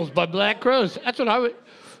Candles by Black Crows. That's what I would...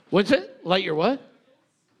 What's it? Light your what?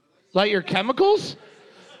 Light your chemicals?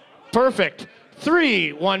 Perfect.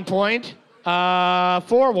 3, 1 point. 4,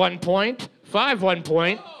 1 point. 5, 1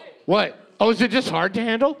 point. What? Oh, is it just hard to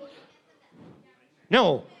handle?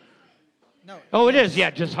 No. No. Oh, it is.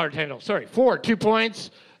 Yeah, just hard to handle. Sorry. 4, 2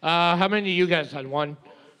 points. How many of you guys had 1?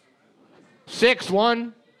 6,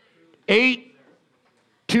 1. 8,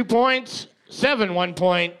 2 points. 7, 1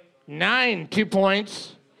 point. 9, 2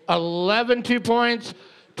 points. 11, 2 points.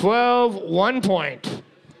 12, 1 point.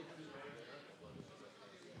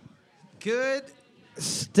 Good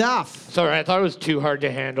stuff. Sorry, I thought it was too hard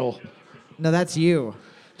to handle. No, that's you.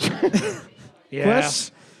 Yeah,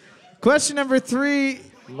 Question number 3.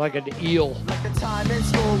 I'm like an eel. Like the time in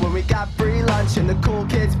school when we got free lunch and the cool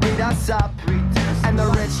kids beat us up. And the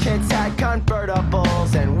rich kids had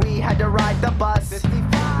convertibles and we had to ride the bus.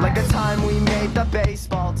 Like the time we made the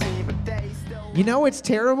baseball team, but they still... You know it's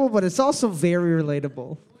terrible, but it's also very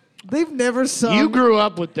relatable. They've never sung... You grew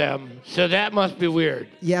up with them, so that must be weird.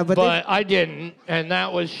 Yeah, but I didn't, and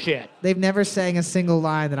that was shit. they've never sang a single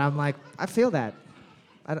line that I'm like, I feel that.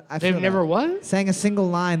 I feel They've never that. what? Sang a single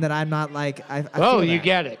line that I'm not like, I Oh, feel you that.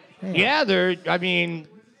 get it. Yeah. Yeah,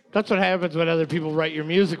 that's what happens when other people write your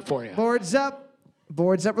music for you. Boards up.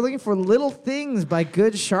 Boards up. We're looking for Little Things by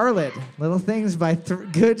Good Charlotte. Little Things by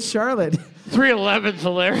Good Charlotte. 311's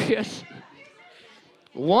hilarious.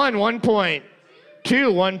 1 point.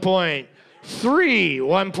 2, 1 point. 3,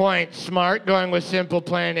 1 point. Smart, going with Simple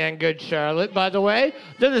Plan and Good Charlotte, by the way.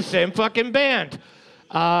 They're the same fucking band.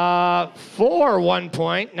 4, 1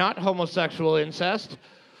 point. Not homosexual incest.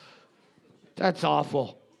 That's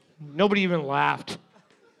awful. Nobody even laughed.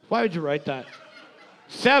 Why would you write that?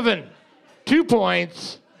 7, 2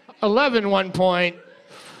 points. 11, 1 point.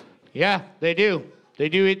 Yeah, they do. They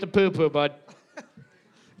do eat the poo-poo, bud.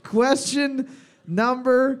 Question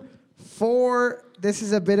number 4. This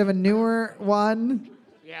is a bit of a newer one.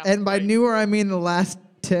 Yeah, And by right. newer, I mean the last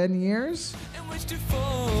 10 years. And wish to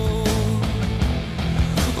fall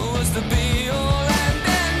was the be all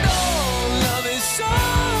and all. Love is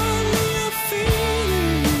only a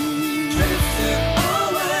feeling. Drifting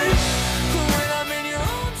away when I'm in your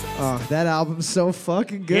arms. Oh, that album's so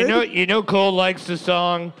fucking good. You know Cole likes the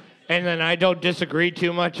song, and then I don't disagree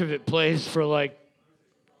too much if it plays for like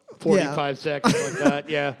 45 seconds like that.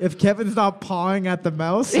 Yeah. If Kevin's not pawing at the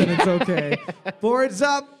mouse, then it's okay. Boards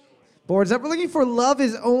up. Boards up. We're looking for Love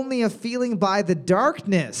Is Only a Feeling by The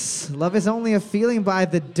Darkness. Love Is Only a Feeling by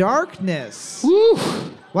The Darkness. Woo.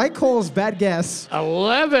 White Coal's bad guess.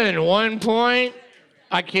 11, 1 point.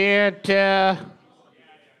 I can't. Is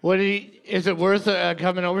it worth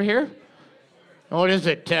coming over here? What is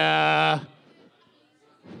it?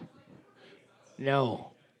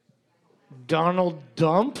 No. Donald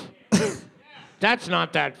Dump? That's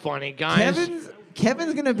not that funny, guys.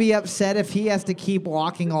 Kevin's gonna be upset if he has to keep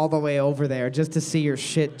walking all the way over there just to see your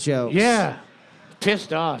shit jokes. Yeah.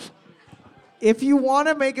 Pissed off. If you want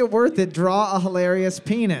to make it worth it, draw a hilarious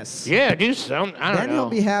penis. Yeah, do something. I don't Then know. he'll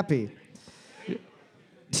be happy.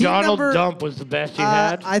 Donald Dump was the best you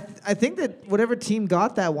had. I think that whatever team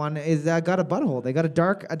got that one is got a butthole. They got a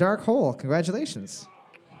dark hole. Congratulations.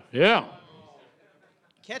 Yeah.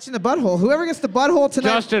 Catching the butthole. Whoever gets the butthole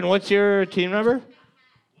tonight. Justin, what's your team number?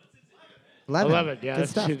 11. 11. Yeah, Good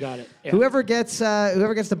that's stuff. who got it. Yeah. Whoever gets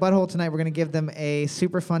the butthole tonight, we're gonna give them a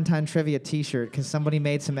Super Fun Time Trivia T-shirt because somebody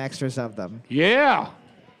made some extras of them. Yeah.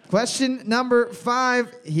 Question number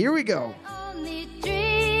 5. Here we go. Only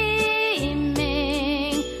dreaming,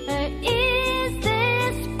 or is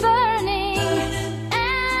this burning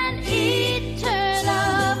an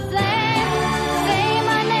eternal flame? Say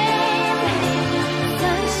my name,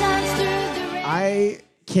 sun shines through the rain. I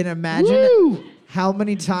can imagine how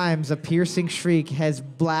many times a piercing shriek has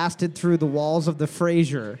blasted through the walls of the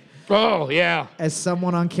Frasier Oh, yeah. as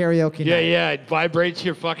someone on karaoke Yeah, night. yeah. It vibrates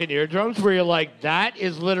your fucking eardrums where you're like, that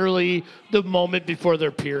is literally the moment before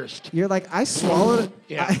they're pierced. You're like, I swallowed.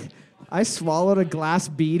 Yeah. I swallowed a glass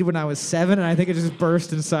bead when I was 7, and I think it just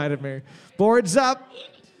burst inside of me. Boards up.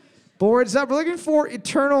 Boards up. We're looking for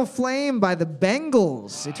Eternal Flame by the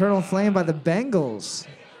Bengals. Eternal Flame by the Bengals.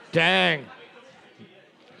 Dang.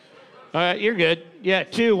 You're good. Yeah,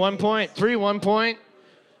 2, 1 point. 3, 1 point.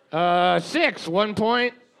 6, 1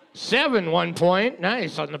 point. 7, 1 point.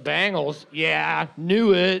 Nice on the Bengals. Yeah,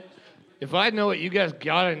 knew it. If I know it, you guys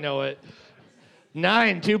gotta know it.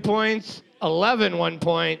 9, 2 points. 11, 1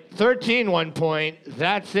 point. 13, 1 point.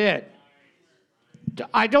 That's it.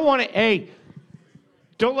 I don't want to. Hey,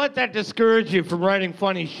 don't let that discourage you from writing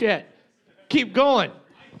funny shit. Keep going.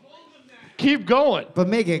 Keep going. But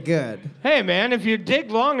make it good. Hey, man, if you dig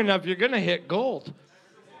long enough, you're going to hit gold.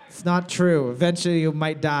 It's not true. Eventually, you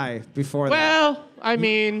might die before that. Well, I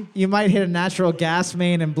mean, You might hit a natural gas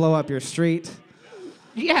main and blow up your street.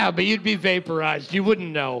 yeah, but you'd be vaporized. You wouldn't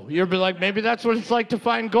know. You'd be like, maybe that's what it's like to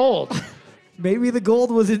find gold. Maybe the gold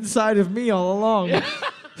was inside of me all along.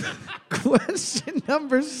 Question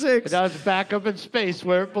number 6. But I was back up in space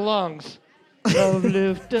where it belongs. Love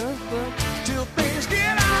lift us up. Till things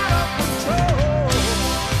get out of control.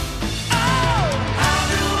 Oh, how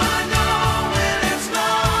do I know when it's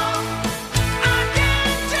love? I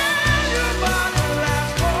can't tell you, but it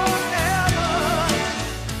lasts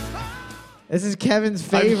forever. This is Kevin's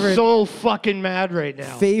I'm favorite. so fucking mad right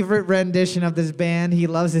now. Favorite rendition of this band. He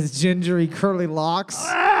loves his gingery curly locks,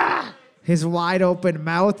 his wide open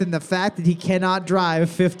mouth, and the fact that he cannot drive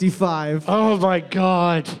 55. Oh my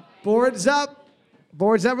God. Boards up.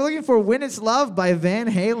 Boards up. We're looking for When It's Love by Van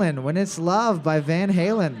Halen. When It's Love by Van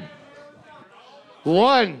Halen.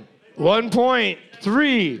 1, 1 point.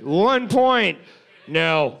 3, 1 point.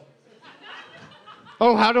 No.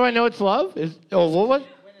 Oh, how do I know it's love? What was?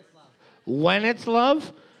 When it's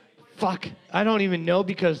love? Fuck, I don't even know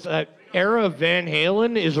because that era of Van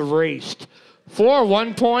Halen is erased. 4,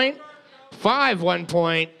 1 point. 5, 1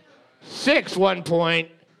 point. 6, 1 point.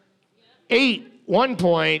 8, 1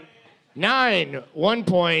 point. 9, 1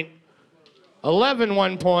 point. 11,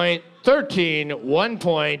 1 point. 13, 1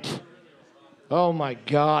 point. Oh my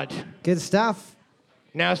God. Good stuff.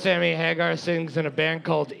 Now Sammy Hagar sings in a band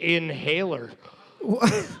called Inhaler.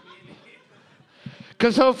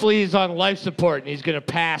 Because hopefully he's on life support and he's going to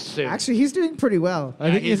pass soon. Actually, he's doing pretty well. I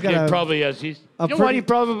think he he's got a, probably is. He's, a you know what? pretty- He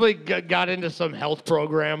probably got into some health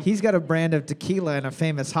program. he's got a brand of tequila and a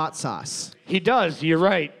famous hot sauce He does. You're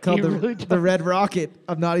right. called He the, really does. the Red Rocket.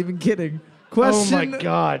 I'm not even kidding. Oh Question my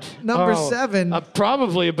God. number 7.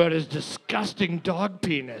 Probably about his disgusting dog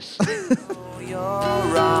penis. You're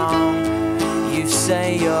wrong, you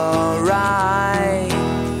say you're right.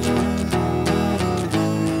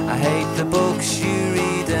 I hate the books you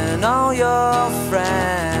read and all your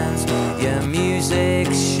friends. Your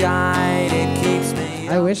music's shite, it keeps me.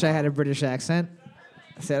 I wish I had a British accent.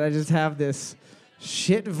 I said I just have this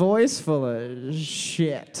shit voice full of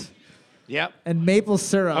shit. Yep. And maple A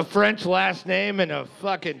syrup. French last name and a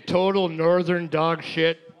fucking total northern dog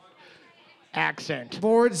shit accent.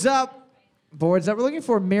 Boards up. Boards up. We're looking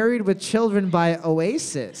for Married with Children by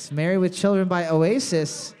Oasis. Married with Children by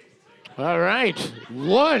Oasis. All right.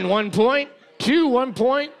 1 point. 2 1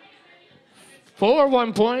 point. 4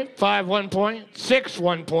 1 point. 5 1 point. 6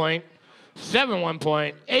 1 point. 7 1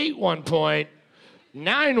 point. 8 1 point.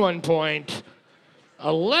 9 1 point.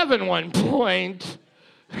 11 1 point.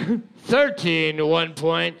 13 1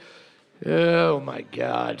 point. Oh my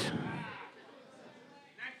God.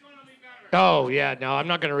 Oh yeah, no, I'm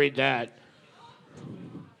not gonna read that.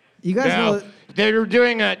 You guys No, know. they were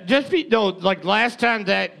doing a like last time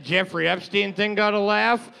that Jeffrey Epstein thing got a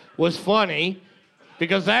laugh was funny,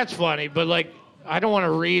 because that's funny. But like, I don't want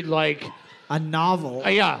to read like, A novel.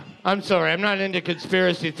 yeah. I'm sorry, I'm not into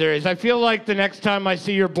conspiracy theories. I feel like the next time I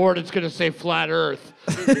see your board, it's gonna say flat Earth,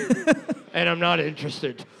 and I'm not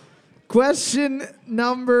interested. Question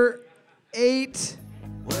number 8.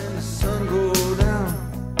 When the sun goes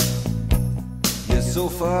down, you're so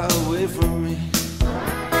far away from me.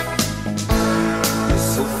 You're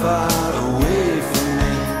so far away from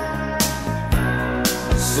me.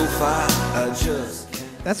 So far, I just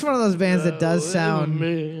can't. That's one of those bands that does sound.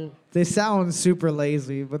 Man. They sound super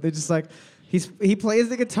lazy, but they just like. He plays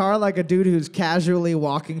the guitar like a dude who's casually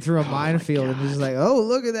walking through a minefield and he's just like, oh,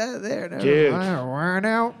 look at that there. Dude.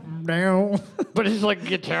 Down. But his like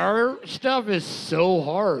guitar stuff is so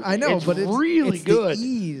hard. I know, it's but it's really it's good. The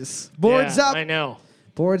ease. Boards Yeah, up. I know.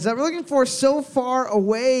 Boards up. We're looking for So Far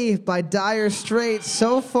Away by Dire Straits.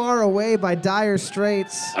 So Far Away by Dire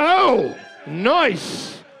Straits. Oh,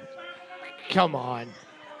 nice. Come on.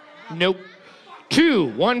 Nope. 2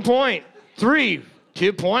 1 point. 3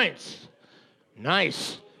 2 points.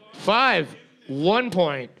 Nice. 5 1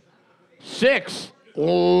 point. 6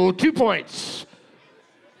 2 points.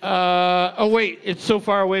 Oh wait, it's so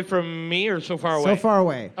far away from me or so far away? So Far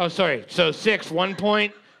Away. Oh, sorry. So 6 1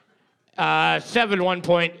 point. 7 1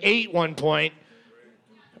 point. 8 1 point.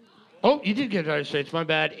 Oh, you did get Dire Straits. My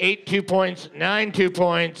bad. 8 2 points. 9 2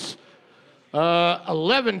 points.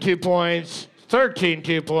 11 2 points. 13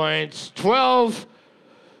 2 points. 12.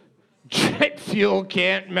 Jet fuel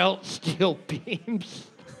can't melt steel beams.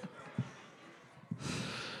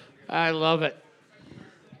 I love it.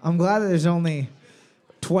 I'm glad that there's only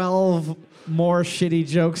 12 more shitty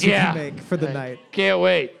jokes you Yeah. can make for the night. Can't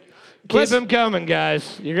wait. Keep Question- them coming,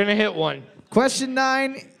 guys. You're going to hit one. Question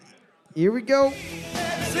 9. Here we go.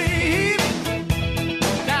 See,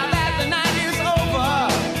 now that the night is over,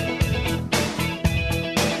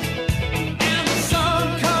 and the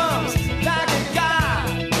sun comes like a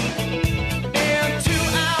god into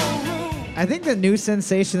our room. I think the new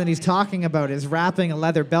sensation that he's talking about is wrapping a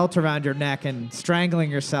leather belt around your neck and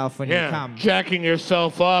strangling yourself when you Yeah. come, Jacking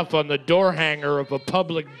yourself off on the door hanger of a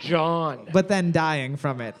public John. but then dying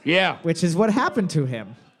from it, Yeah. which is what happened to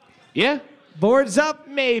him. Yeah. Boards up.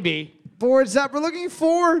 Maybe. Boards up. We're looking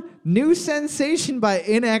for New Sensation by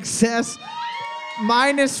In Excess.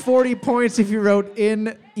 Minus 40 points if you wrote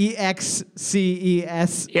in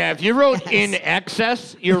EXCES. Yeah, if you wrote Yes. in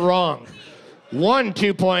excess, you're wrong. 1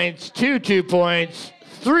 2 points, 2 2 points,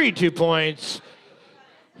 3 2 points,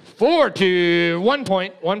 4 1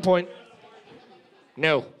 point, 1 point.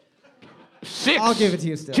 No. 6. I'll give it to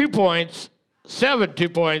you still. 2 points, 7 2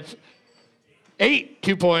 points, 8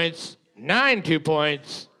 2 points, 9 2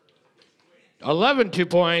 points, 11 2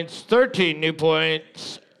 points, 13 new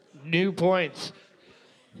points, new points.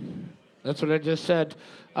 That's what I just said.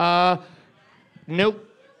 Nope,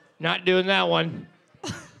 not doing that one.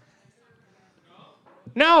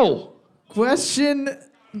 No. Question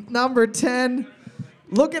number 10.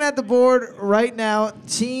 Looking at the board right now,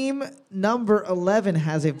 team number 11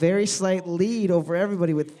 has a very slight lead over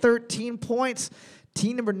everybody with 13 points.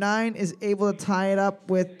 Team number 9 is able to tie it up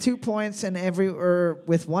with 2 points and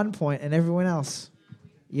with 1 point, and everyone else,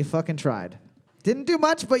 you fucking tried. Didn't do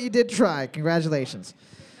much, but you did try. Congratulations.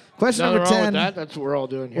 Question Nothing number wrong 10. with that. That's what we're all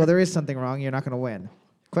doing here. Well, there is something wrong. You're not going to win.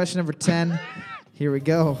 Question number 10. Here we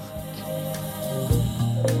go.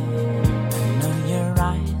 know your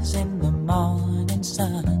eyes in the morning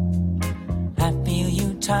sun. I feel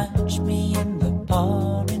you touch me in the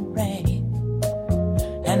pouring rain.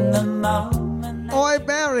 And the moment Oi,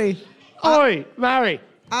 Barry. Oi, Mary.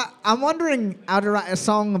 I'm wondering how to write a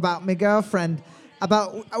song about my girlfriend.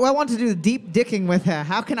 About I want to do the deep dicking with her.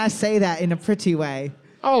 How can I say that in a pretty way?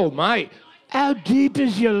 Oh, mate. How deep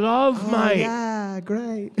is your love, Oh, mate? yeah,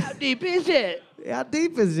 great. How deep is it? How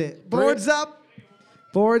deep is it? Boards up.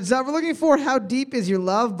 Boards up. We're looking for How Deep Is Your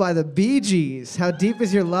Love by the Bee Gees. How Deep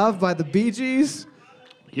Is Your Love by the Bee Gees?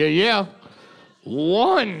 Yeah.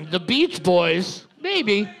 One, the Beach Boys.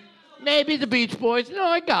 Maybe the Beach Boys. No,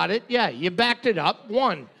 I got it. Yeah, you backed it up.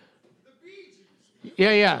 One.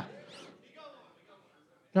 Yeah.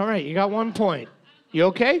 All right, you got 1 point. You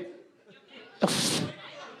okay?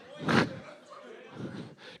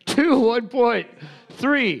 2, 1 point.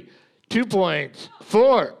 3, 2 points.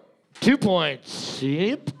 4, 2 points.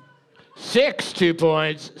 Yep. 6, 2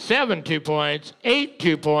 points. 7, 2 points. 8,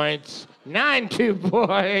 2 points. 9, 2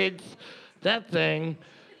 points. That thing.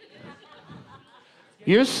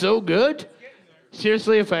 You're so good.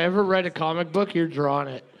 Seriously, if I ever write a comic book, you're drawing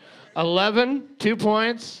it. 11, 2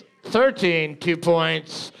 points. 13, 2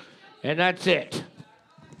 points. And that's it.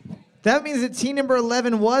 That means that team number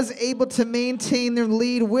 11 was able to maintain their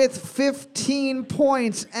lead with 15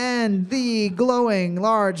 points and the glowing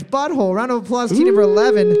large butthole. Round of applause, team number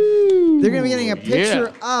 11. They're going to be getting a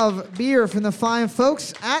picture of beer from the fine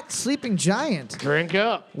folks at Sleeping Giant. Drink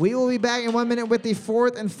up. We will be back in 1 minute with the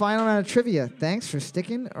fourth and final round of trivia. Thanks for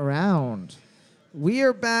sticking around. We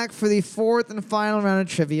are back for the fourth and final round of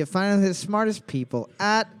trivia, finding the smartest people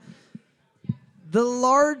at the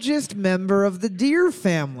largest member of the deer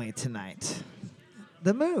family tonight,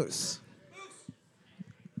 the moose.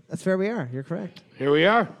 That's where we are. You're correct. Here we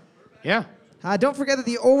are. Yeah. Don't forget that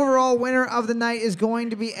the overall winner of the night is going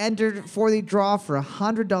to be entered for the draw for a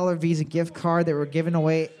 $100 Visa gift card that we're giving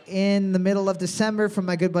away in the middle of December from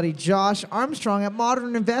my good buddy Josh Armstrong at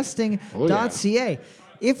moderninvesting.ca.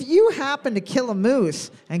 If you happen to kill a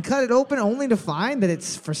moose and cut it open only to find that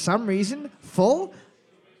it's, for some reason, full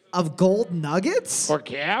of gold nuggets, Or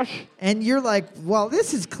cash. and you're like, well,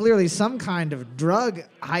 this is clearly some kind of drug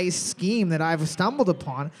heist scheme that I've stumbled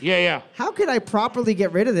upon. Yeah. How could I properly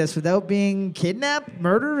get rid of this without being kidnapped,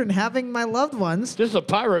 murdered, and having my loved ones This is a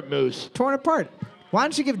pirate moose. torn apart? Why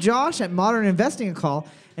don't you give Josh at Modern Investing a call,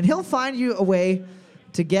 and he'll find you a way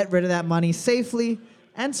to get rid of that money safely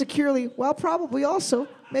and securely, while probably also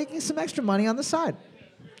making some extra money on the side.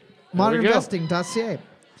 ModernInvesting.ca.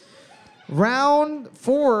 Round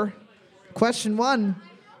 4, question 1.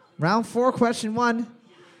 Round 4, question 1.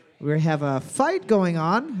 We have a fight going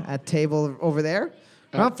on at table over there.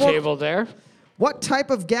 Round 4. Table there. What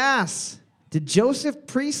type of gas did Joseph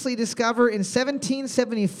Priestley discover in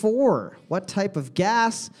 1774? What type of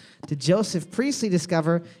gas did Joseph Priestley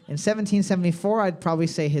discover in 1774? I'd probably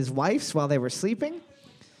say his wife's while they were sleeping.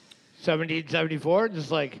 1774. Just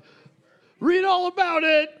like, read all about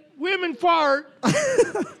it. Women fart.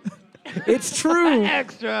 It's true.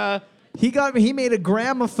 Extra. He made a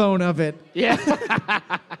gramophone of it. Yeah.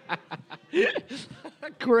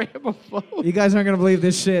 Gramophone. You guys aren't gonna believe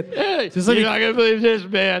this shit. Just let You're me, not gonna believe this,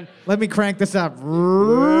 man. let me crank this up.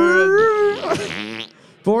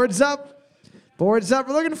 Boards up. Boards up.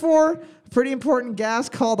 We're looking for a pretty important gas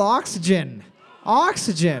called oxygen.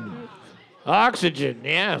 Oxygen. Oxygen.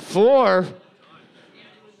 Yeah. 4,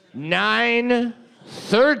 9,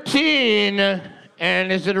 13.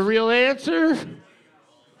 And is it a real answer?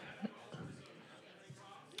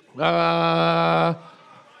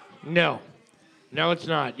 No. No, it's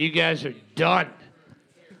not. You guys are done.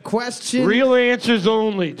 Question. Real answers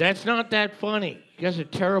only. That's not that funny. You guys are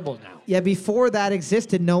terrible now. Yeah, before that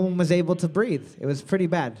existed, no one was able to breathe. It was pretty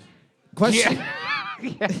bad. Question.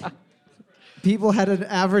 Yeah. People had an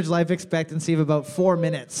average life expectancy of about 4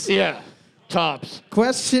 minutes. Yeah. Tops.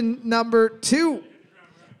 Question number 2.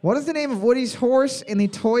 What is the name of Woody's horse in the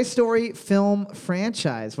Toy Story film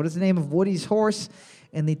franchise? What is the name of Woody's horse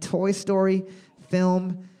in the Toy Story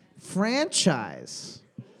film franchise?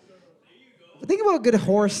 Think about a good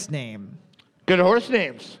horse name. Good horse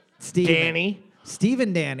names. Steven. Danny.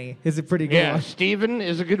 Steven Danny is a pretty good Yeah. one. Steven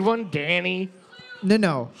is a good one. Danny.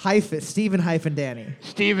 No. Hyphen. Steven hyphen Danny.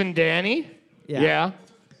 Steven Danny. Yeah. Yeah.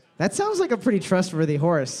 That sounds like a pretty trustworthy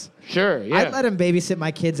horse. Sure. Yeah. I'd let him babysit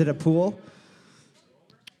my kids at a pool.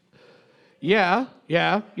 Yeah.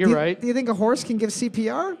 You're right. Do you think a horse can give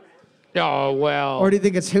CPR? Oh, well. Or do you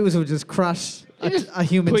think it's who's who just crush a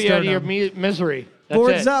human Put you out of your sternum. misery. That's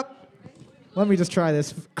Boards it. up. Let me just try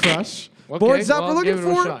this. Crush. Okay, Boards up. well, We're looking give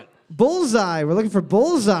it a for shot. bullseye. We're looking for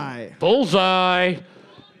bullseye. Bullseye.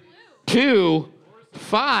 2,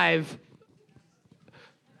 5.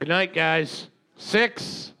 Good night, guys.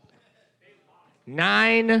 6,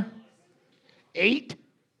 9, 8,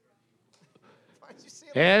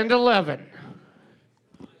 and 11.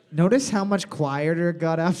 Notice how much quieter it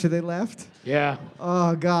got after they left? Yeah.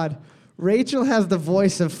 Oh, God. Rachel has the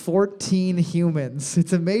voice of 14 humans.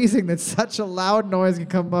 It's amazing that such a loud noise can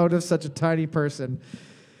come out of such a tiny person.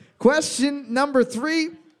 Question number 3.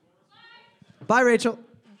 Bye, Rachel.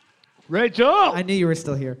 Rachel. I knew you were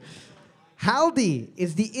still here. Haldi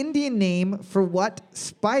is the Indian name for what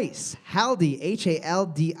spice? Haldi,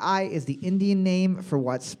 H-A-L-D-I, is the Indian name for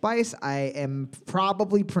what spice? I am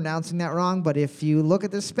probably pronouncing that wrong, but if you look at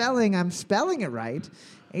the spelling, I'm spelling it right.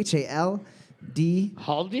 H-A-L-D-I.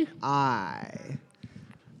 Haldi?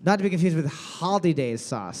 Not to be confused with holidays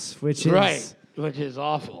sauce, which is Right. Which is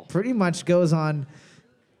awful. pretty much goes on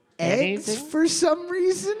eggs Anything? for some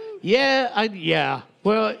reason. Yeah. Yeah.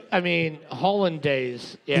 Well, I mean,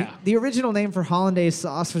 hollandaise. Yeah. The original name for hollandaise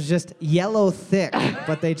sauce was just yellow thick,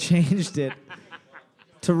 but they changed it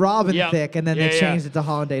to Robin Yep. thick, and then Yeah, they yeah. changed it to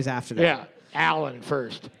hollandaise after that. Yeah. Alan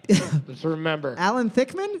first. Let's remember. Alan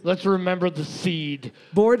Thickman, Let's remember the seed.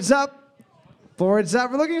 boards up. Boards up.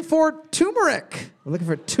 We're looking for turmeric. We're looking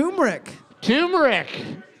for turmeric. Turmeric.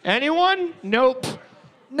 Anyone? Nope.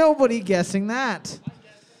 Nobody guessing that.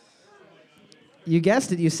 You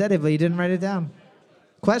guessed it. You said it, but you didn't write it down.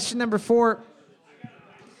 Question number 4.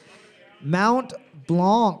 Mount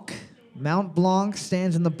Blanc. Mount Blanc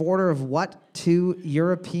stands on the border of what 2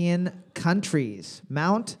 European countries?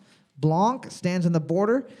 Mount Blanc stands on the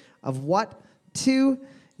border of what 2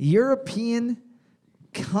 European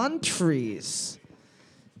countries?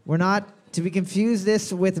 We're not to be confused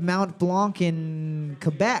this with Mount Blanc in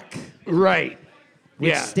Quebec, Right.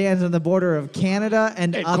 which Yeah. stands on the border of Canada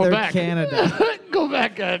and And other Quebec. Canada.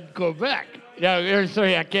 Quebec and Quebec. Yeah, so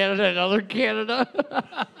yeah, Canada and other Canada.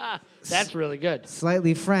 That's really good.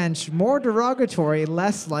 Slightly French, more derogatory,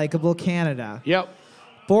 less likable Canada. Yep.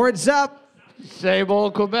 Boards up. Same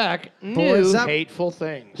old Quebec. Boys New up. hateful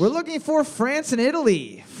things. We're looking for France and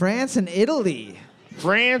Italy. France and Italy.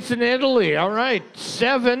 France and Italy. All right.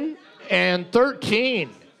 7 and 13.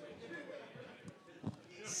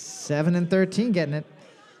 7 and 13, getting it.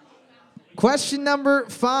 Question number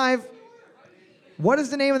 5. What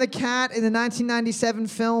is the name of the cat in the 1997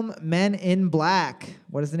 film Men in Black?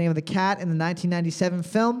 What is the name of the cat in the 1997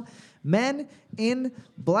 film Men in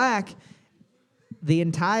Black? The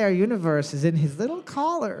entire universe is in his little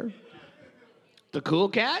collar. The cool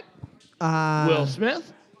cat? Uh, Will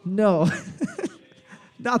Smith? No.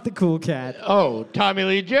 Not the cool cat. Oh, Tommy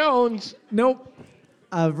Lee Jones. Nope.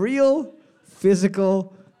 A real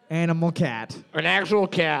physical animal cat. An actual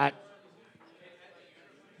cat.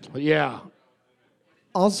 Yeah.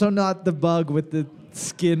 Also not the bug with the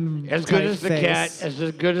skin As good type as the face. cat.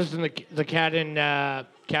 As good as the cat in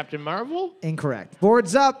Captain Marvel? Incorrect.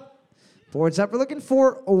 Boards up. Boards up. We're looking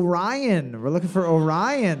for Orion. We're looking for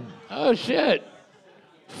Orion. Oh, shit.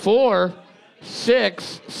 4,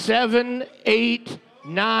 6, 7, 8,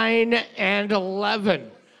 9, and 11.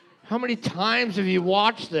 How many times have you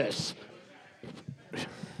watched this?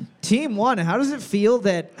 Team 1, how does it feel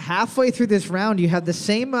that halfway through this round you have the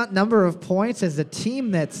same number of points as the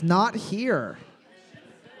team that's not here?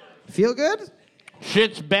 Feel good?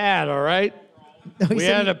 Shit's bad, all right? No, he We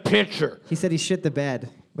said had a pitcher. he said he shit the bed,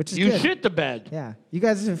 which is You good. shit the bed. Yeah. You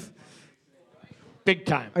guys have... Big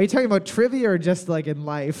time. Are you talking about trivia or just like in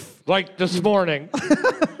life? Like this morning.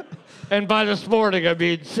 And by this morning, I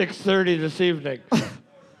mean 6:30 this evening.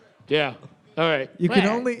 Yeah. All right. You can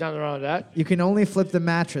Well, only- Nothing wrong with that. You can only flip the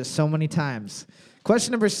mattress so many times.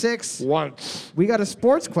 Question number 6. Once. We got a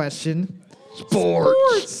sports question.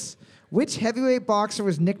 Sports. Which heavyweight boxer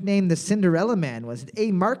was nicknamed the Cinderella Man? Was it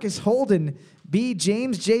A. Marcus Holden, B.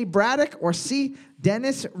 James J. Braddock, or C.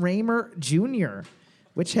 Dennis Raymer Jr.?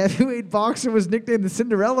 Which heavyweight boxer was nicknamed the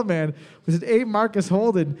Cinderella Man? Was it A. Marcus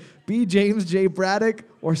Holden, B. James J. Braddock,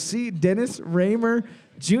 or C. Dennis Raymer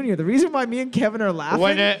Jr.? The reason why me and Kevin are laughing...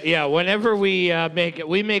 Whenever we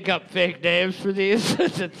make up fake names for these.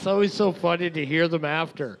 It's always so funny to hear them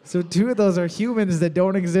after. So 2 of those are humans that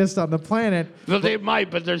don't exist on the planet. But they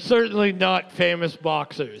might, but they're certainly not famous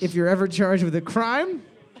boxers. If you're ever charged with a crime,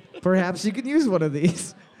 perhaps you can use one of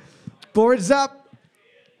these. Boards up.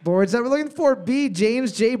 Boards up. We're looking for B.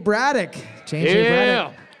 James J. Braddock. James J.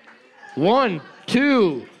 Yeah. Braddock. 1,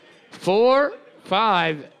 2, 4,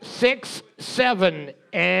 5, 6, 7,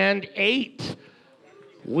 and 8.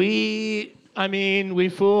 We I mean, we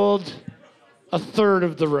fooled a third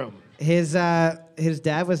of the room. His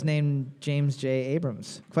dad was named James J.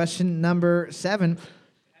 Abrams. Question number 7.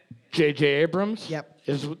 J.J. Abrams? Yep.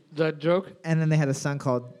 Is that joke? And then they had a son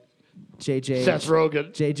called J.J. Seth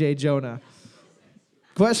Rogen. J.J. Jonah.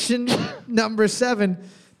 Question number 7.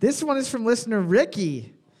 This one is from listener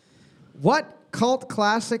Ricky. What cult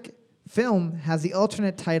classic film has the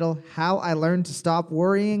alternate title, How I Learned to Stop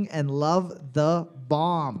Worrying and Love the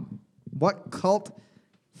Bomb? What cult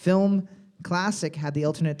film classic had the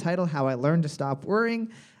alternate title, How I Learned to Stop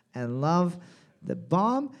Worrying and Love the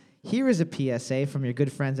Bomb? Here is a PSA from your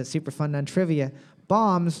good friends at Superfund on Trivia.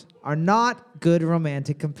 Bombs are not good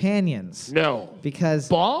romantic companions. No. Because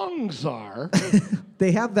Bongs are.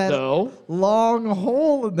 they have that No. long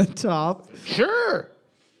hole in the top. Sure.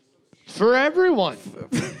 For everyone.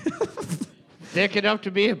 Thick enough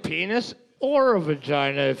to be a penis or a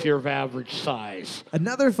vagina if you're of average size.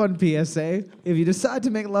 Another fun PSA, if you decide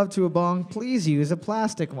to make love to a bong, please use a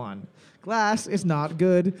plastic one. Glass is not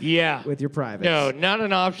good Yeah. with your privates. No, not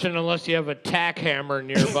an option unless you have a tack hammer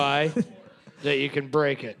nearby that you can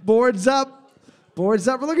break it. Boards up. Boards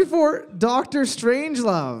up. We're looking for Dr.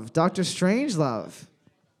 Strangelove. Dr. Strangelove.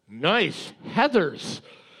 Nice. Heathers.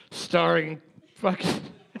 Starring fucking...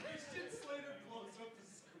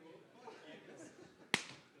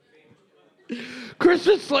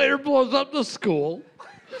 Christian Slater blows up the school.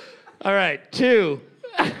 All right, 2.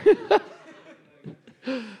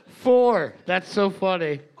 4. That's so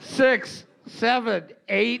funny. 6, 7,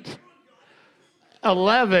 8,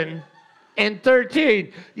 11, and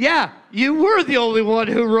 13. Yeah, you were the only one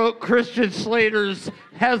who wrote Christian Slater's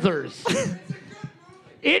Heathers.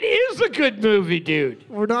 It is a good movie, dude.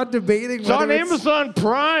 We're not debating It's on whether it's... Amazon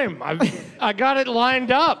Prime. I got it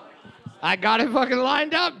lined up. I got it fucking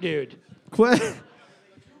lined up, dude.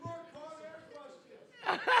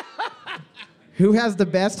 Who has the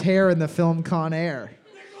best hair in the film Con Air?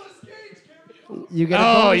 You get a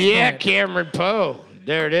Oh, bonus yeah, point. Cameron Poe.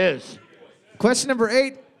 There it is. Question number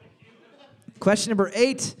 8. Question number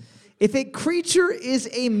 8. If a creature is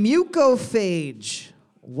a mucophage,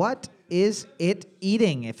 what is it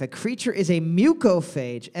eating? If a creature is a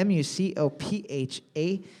mucophage, M-U-C-O-P-H-A-G-E,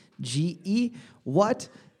 what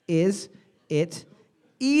is it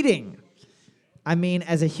eating? I mean,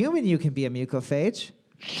 as a human, you can be a mucophage.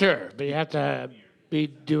 Sure, but you have to be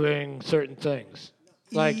doing certain things.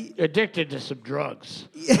 Like addicted to some drugs.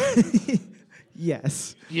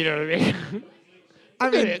 Yes. You know what I mean? I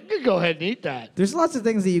mean, You can go ahead and eat that. there's lots of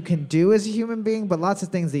things that you can do as a human being, but lots of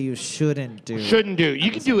things that you shouldn't do. Shouldn't do. You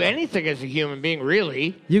can do anything as a human being,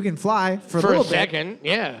 really. You can fly for a For little a bit second,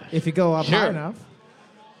 yeah. if you go up high Sure. enough.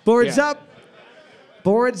 Boards Yeah. up.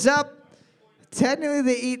 Boards up. Technically,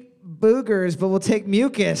 they eat boogers, but we'll take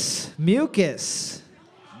mucus. Mucus.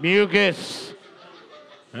 Mucus.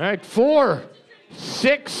 All right, 4,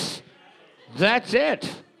 6. That's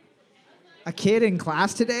it. A kid in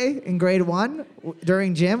class today in grade 1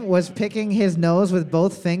 during gym was picking his nose with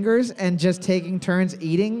both fingers and just taking turns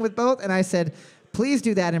eating with both. And I said, please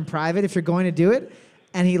do that in private if you're going to do it.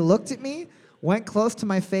 And he looked at me, went close to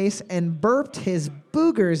my face, and burped his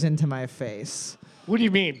boogers into my face. What do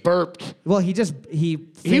you mean, burped? Well, he He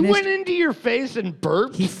finished, went into your face and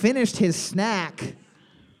burped? he finished his snack,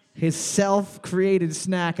 his self-created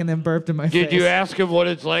snack, and then burped in my face. Did you ask him what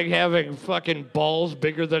it's like having fucking balls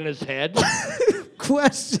bigger than his head?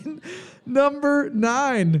 Question number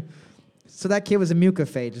 9. So that kid was a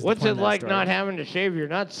mucophage. is the What's point it of that like story. not having to shave your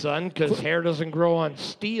nuts, son? Because hair doesn't grow on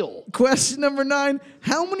steel. Question number 9.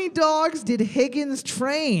 How many dogs did Higgins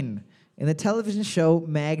train in the television show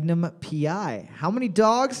Magnum P.I.? How many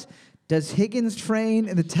dogs does Higgins train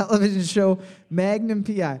in the television show Magnum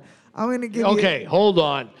P.I.? I'm going to give you... Okay, hold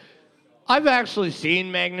on. I've actually seen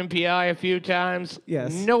Magnum P.I. a few times.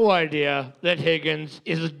 Yes. No idea that Higgins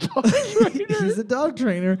is a dog trainer. He's a dog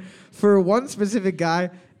trainer for one specific guy,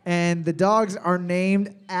 and the dogs are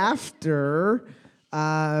named after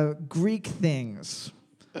Greek things.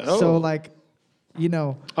 Oh. So, like, you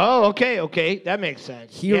know, Oh, okay. That makes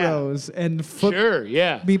sense. heroes and Yeah. Sure,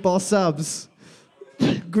 yeah. meatball subs,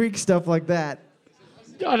 Greek stuff like that.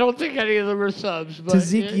 I don't think any of them are subs. But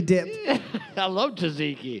Tzatziki dip. I love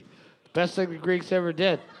tzatziki. Best thing the Greeks ever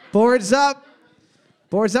did. Boards up.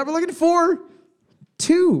 Boards up. We're looking for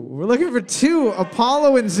 2. We're looking for 2.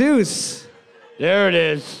 Apollo and Zeus. There it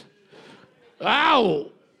is.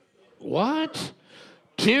 Ow! What?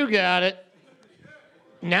 2 got it.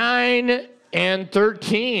 9 and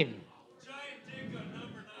 13.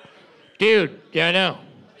 Dude, yeah, I know.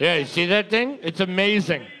 Yeah, you see that thing? It's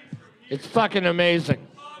amazing. It's fucking amazing.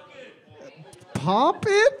 Pop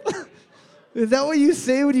it? Is that what you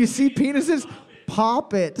say when you see penises?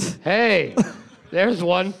 Pop it. Hey, there's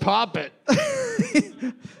one. Pop it.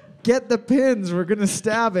 Get the pins. We're going to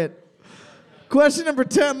stab it. Question number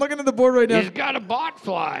 10. Looking at the board right now. He's got a bot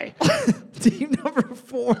fly. Team number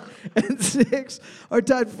 4 and 6 are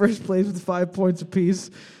tied first place with 5 points apiece.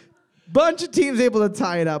 Bunch of teams able to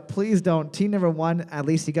tie it up. Please don't. Team number 1, at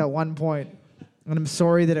least he got 1 point. And I'm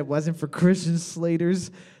sorry that it wasn't for Christian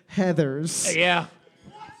Slater's Heathers. Yeah.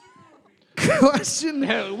 Question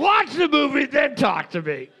Watch the movie, then talk to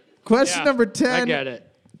me. Question Yeah, number 10. I get it.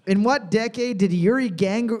 In what decade did Yuri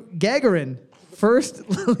Gagarin first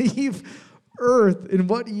leave Earth? In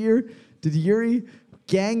what year did Yuri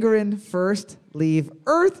Gagarin first leave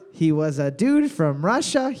Earth? He was a dude from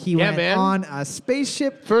Russia. He went man. on a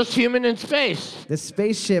spaceship. First human in space. The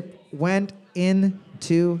spaceship went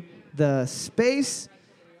into the space,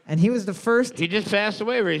 and he was the first. He just passed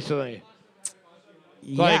away recently.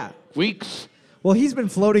 Yeah. Like weeks. Well, he's been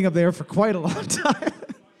floating up there for quite a long time.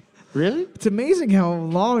 Really? It's amazing how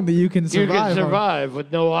long that you can You survive. can survive with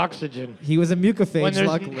no oxygen. He was a mucophage,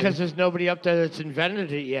 luckily. Because there's nobody up there that's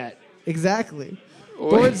invented it yet. Exactly.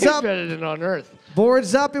 Or Boards up. invented it on Earth.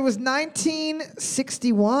 Boards up. It was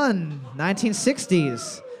 1961.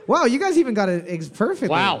 1960s. Wow, you guys even got it perfectly.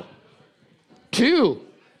 Wow. 2,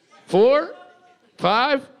 4,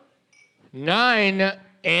 5, 9,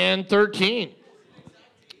 and 13.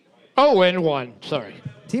 Oh, and 1. Sorry.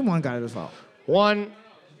 Team 1 got it as well. 1.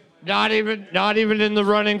 Not even in the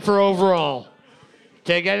running for overall.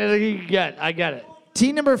 Take anything you can get. I get it.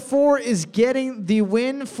 Team number 4 is getting the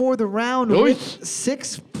win for the round Nice. with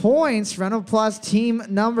 6 points. Round of applause, team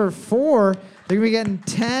number 4. They're going to be getting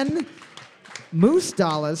 10 Moose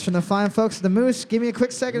dollars from the fine folks at the Moose. Give me a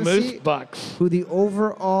quick second to Moose see bucks. who the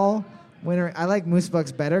overall winner. I like Moose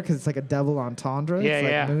Bucks better because it's like a double entendre. Yeah, it's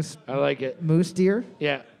like yeah. Moose, I like it. moose deer.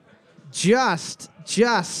 Yeah. Just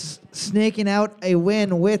snaking out a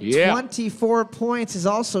win with Yeah. 24 points is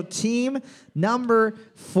also team number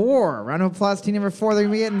 4. Round of applause, team number 4. They're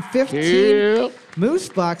going to be getting 15 Yeah. Moose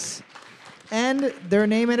Bucks. And their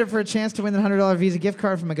name in it for a chance to win the $100 Visa gift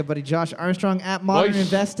card from my good buddy Josh Armstrong at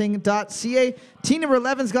moderninvesting.ca. Team number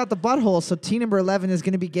 11's got the butthole, so team number 11 is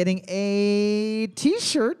going to be getting a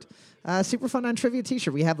T-shirt. Super Fun on Trivia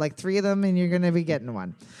T-shirt. We have like 3 of them, and you're going to be getting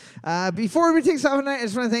one. Before we take this off tonight, I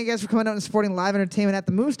just want to thank you guys for coming out and supporting live entertainment at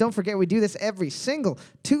the Moose. Don't forget, we do this every single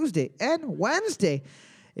Tuesday and Wednesday.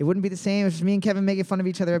 It wouldn't be the same if me and Kevin making fun of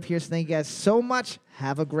each other up here, so thank you guys so much.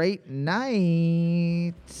 Have a great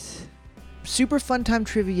night. Super Fun Time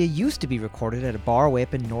Trivia used to be recorded at a bar way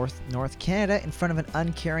up in North Canada in front of an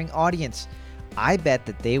uncaring audience. I bet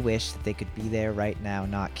that they wish that they could be there right now,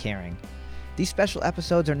 not caring. These special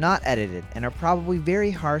episodes are not edited and are probably very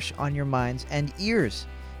harsh on your minds and ears.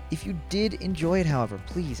 If you did enjoy it, however,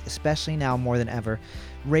 please, especially now more than ever,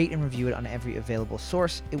 rate and review it on every available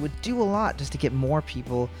source. It would do a lot just to get more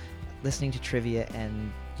people listening to trivia,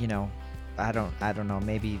 and, you know, I don't know,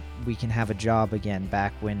 maybe we can have a job again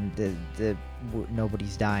back when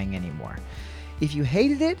nobody's dying anymore. If you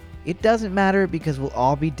hated it, it doesn't matter because we'll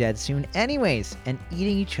all be dead soon anyways and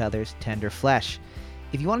eating each other's tender flesh.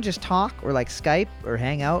 If you want to just talk or like Skype or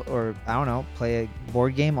hang out or, I don't know, play a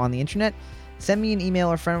board game on the internet, send me an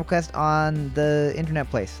email or friend request on the internet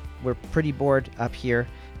place. We're pretty bored up here,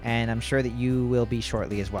 and I'm sure that you will be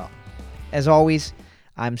shortly as well. As always,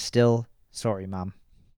 I'm still sorry, Mom.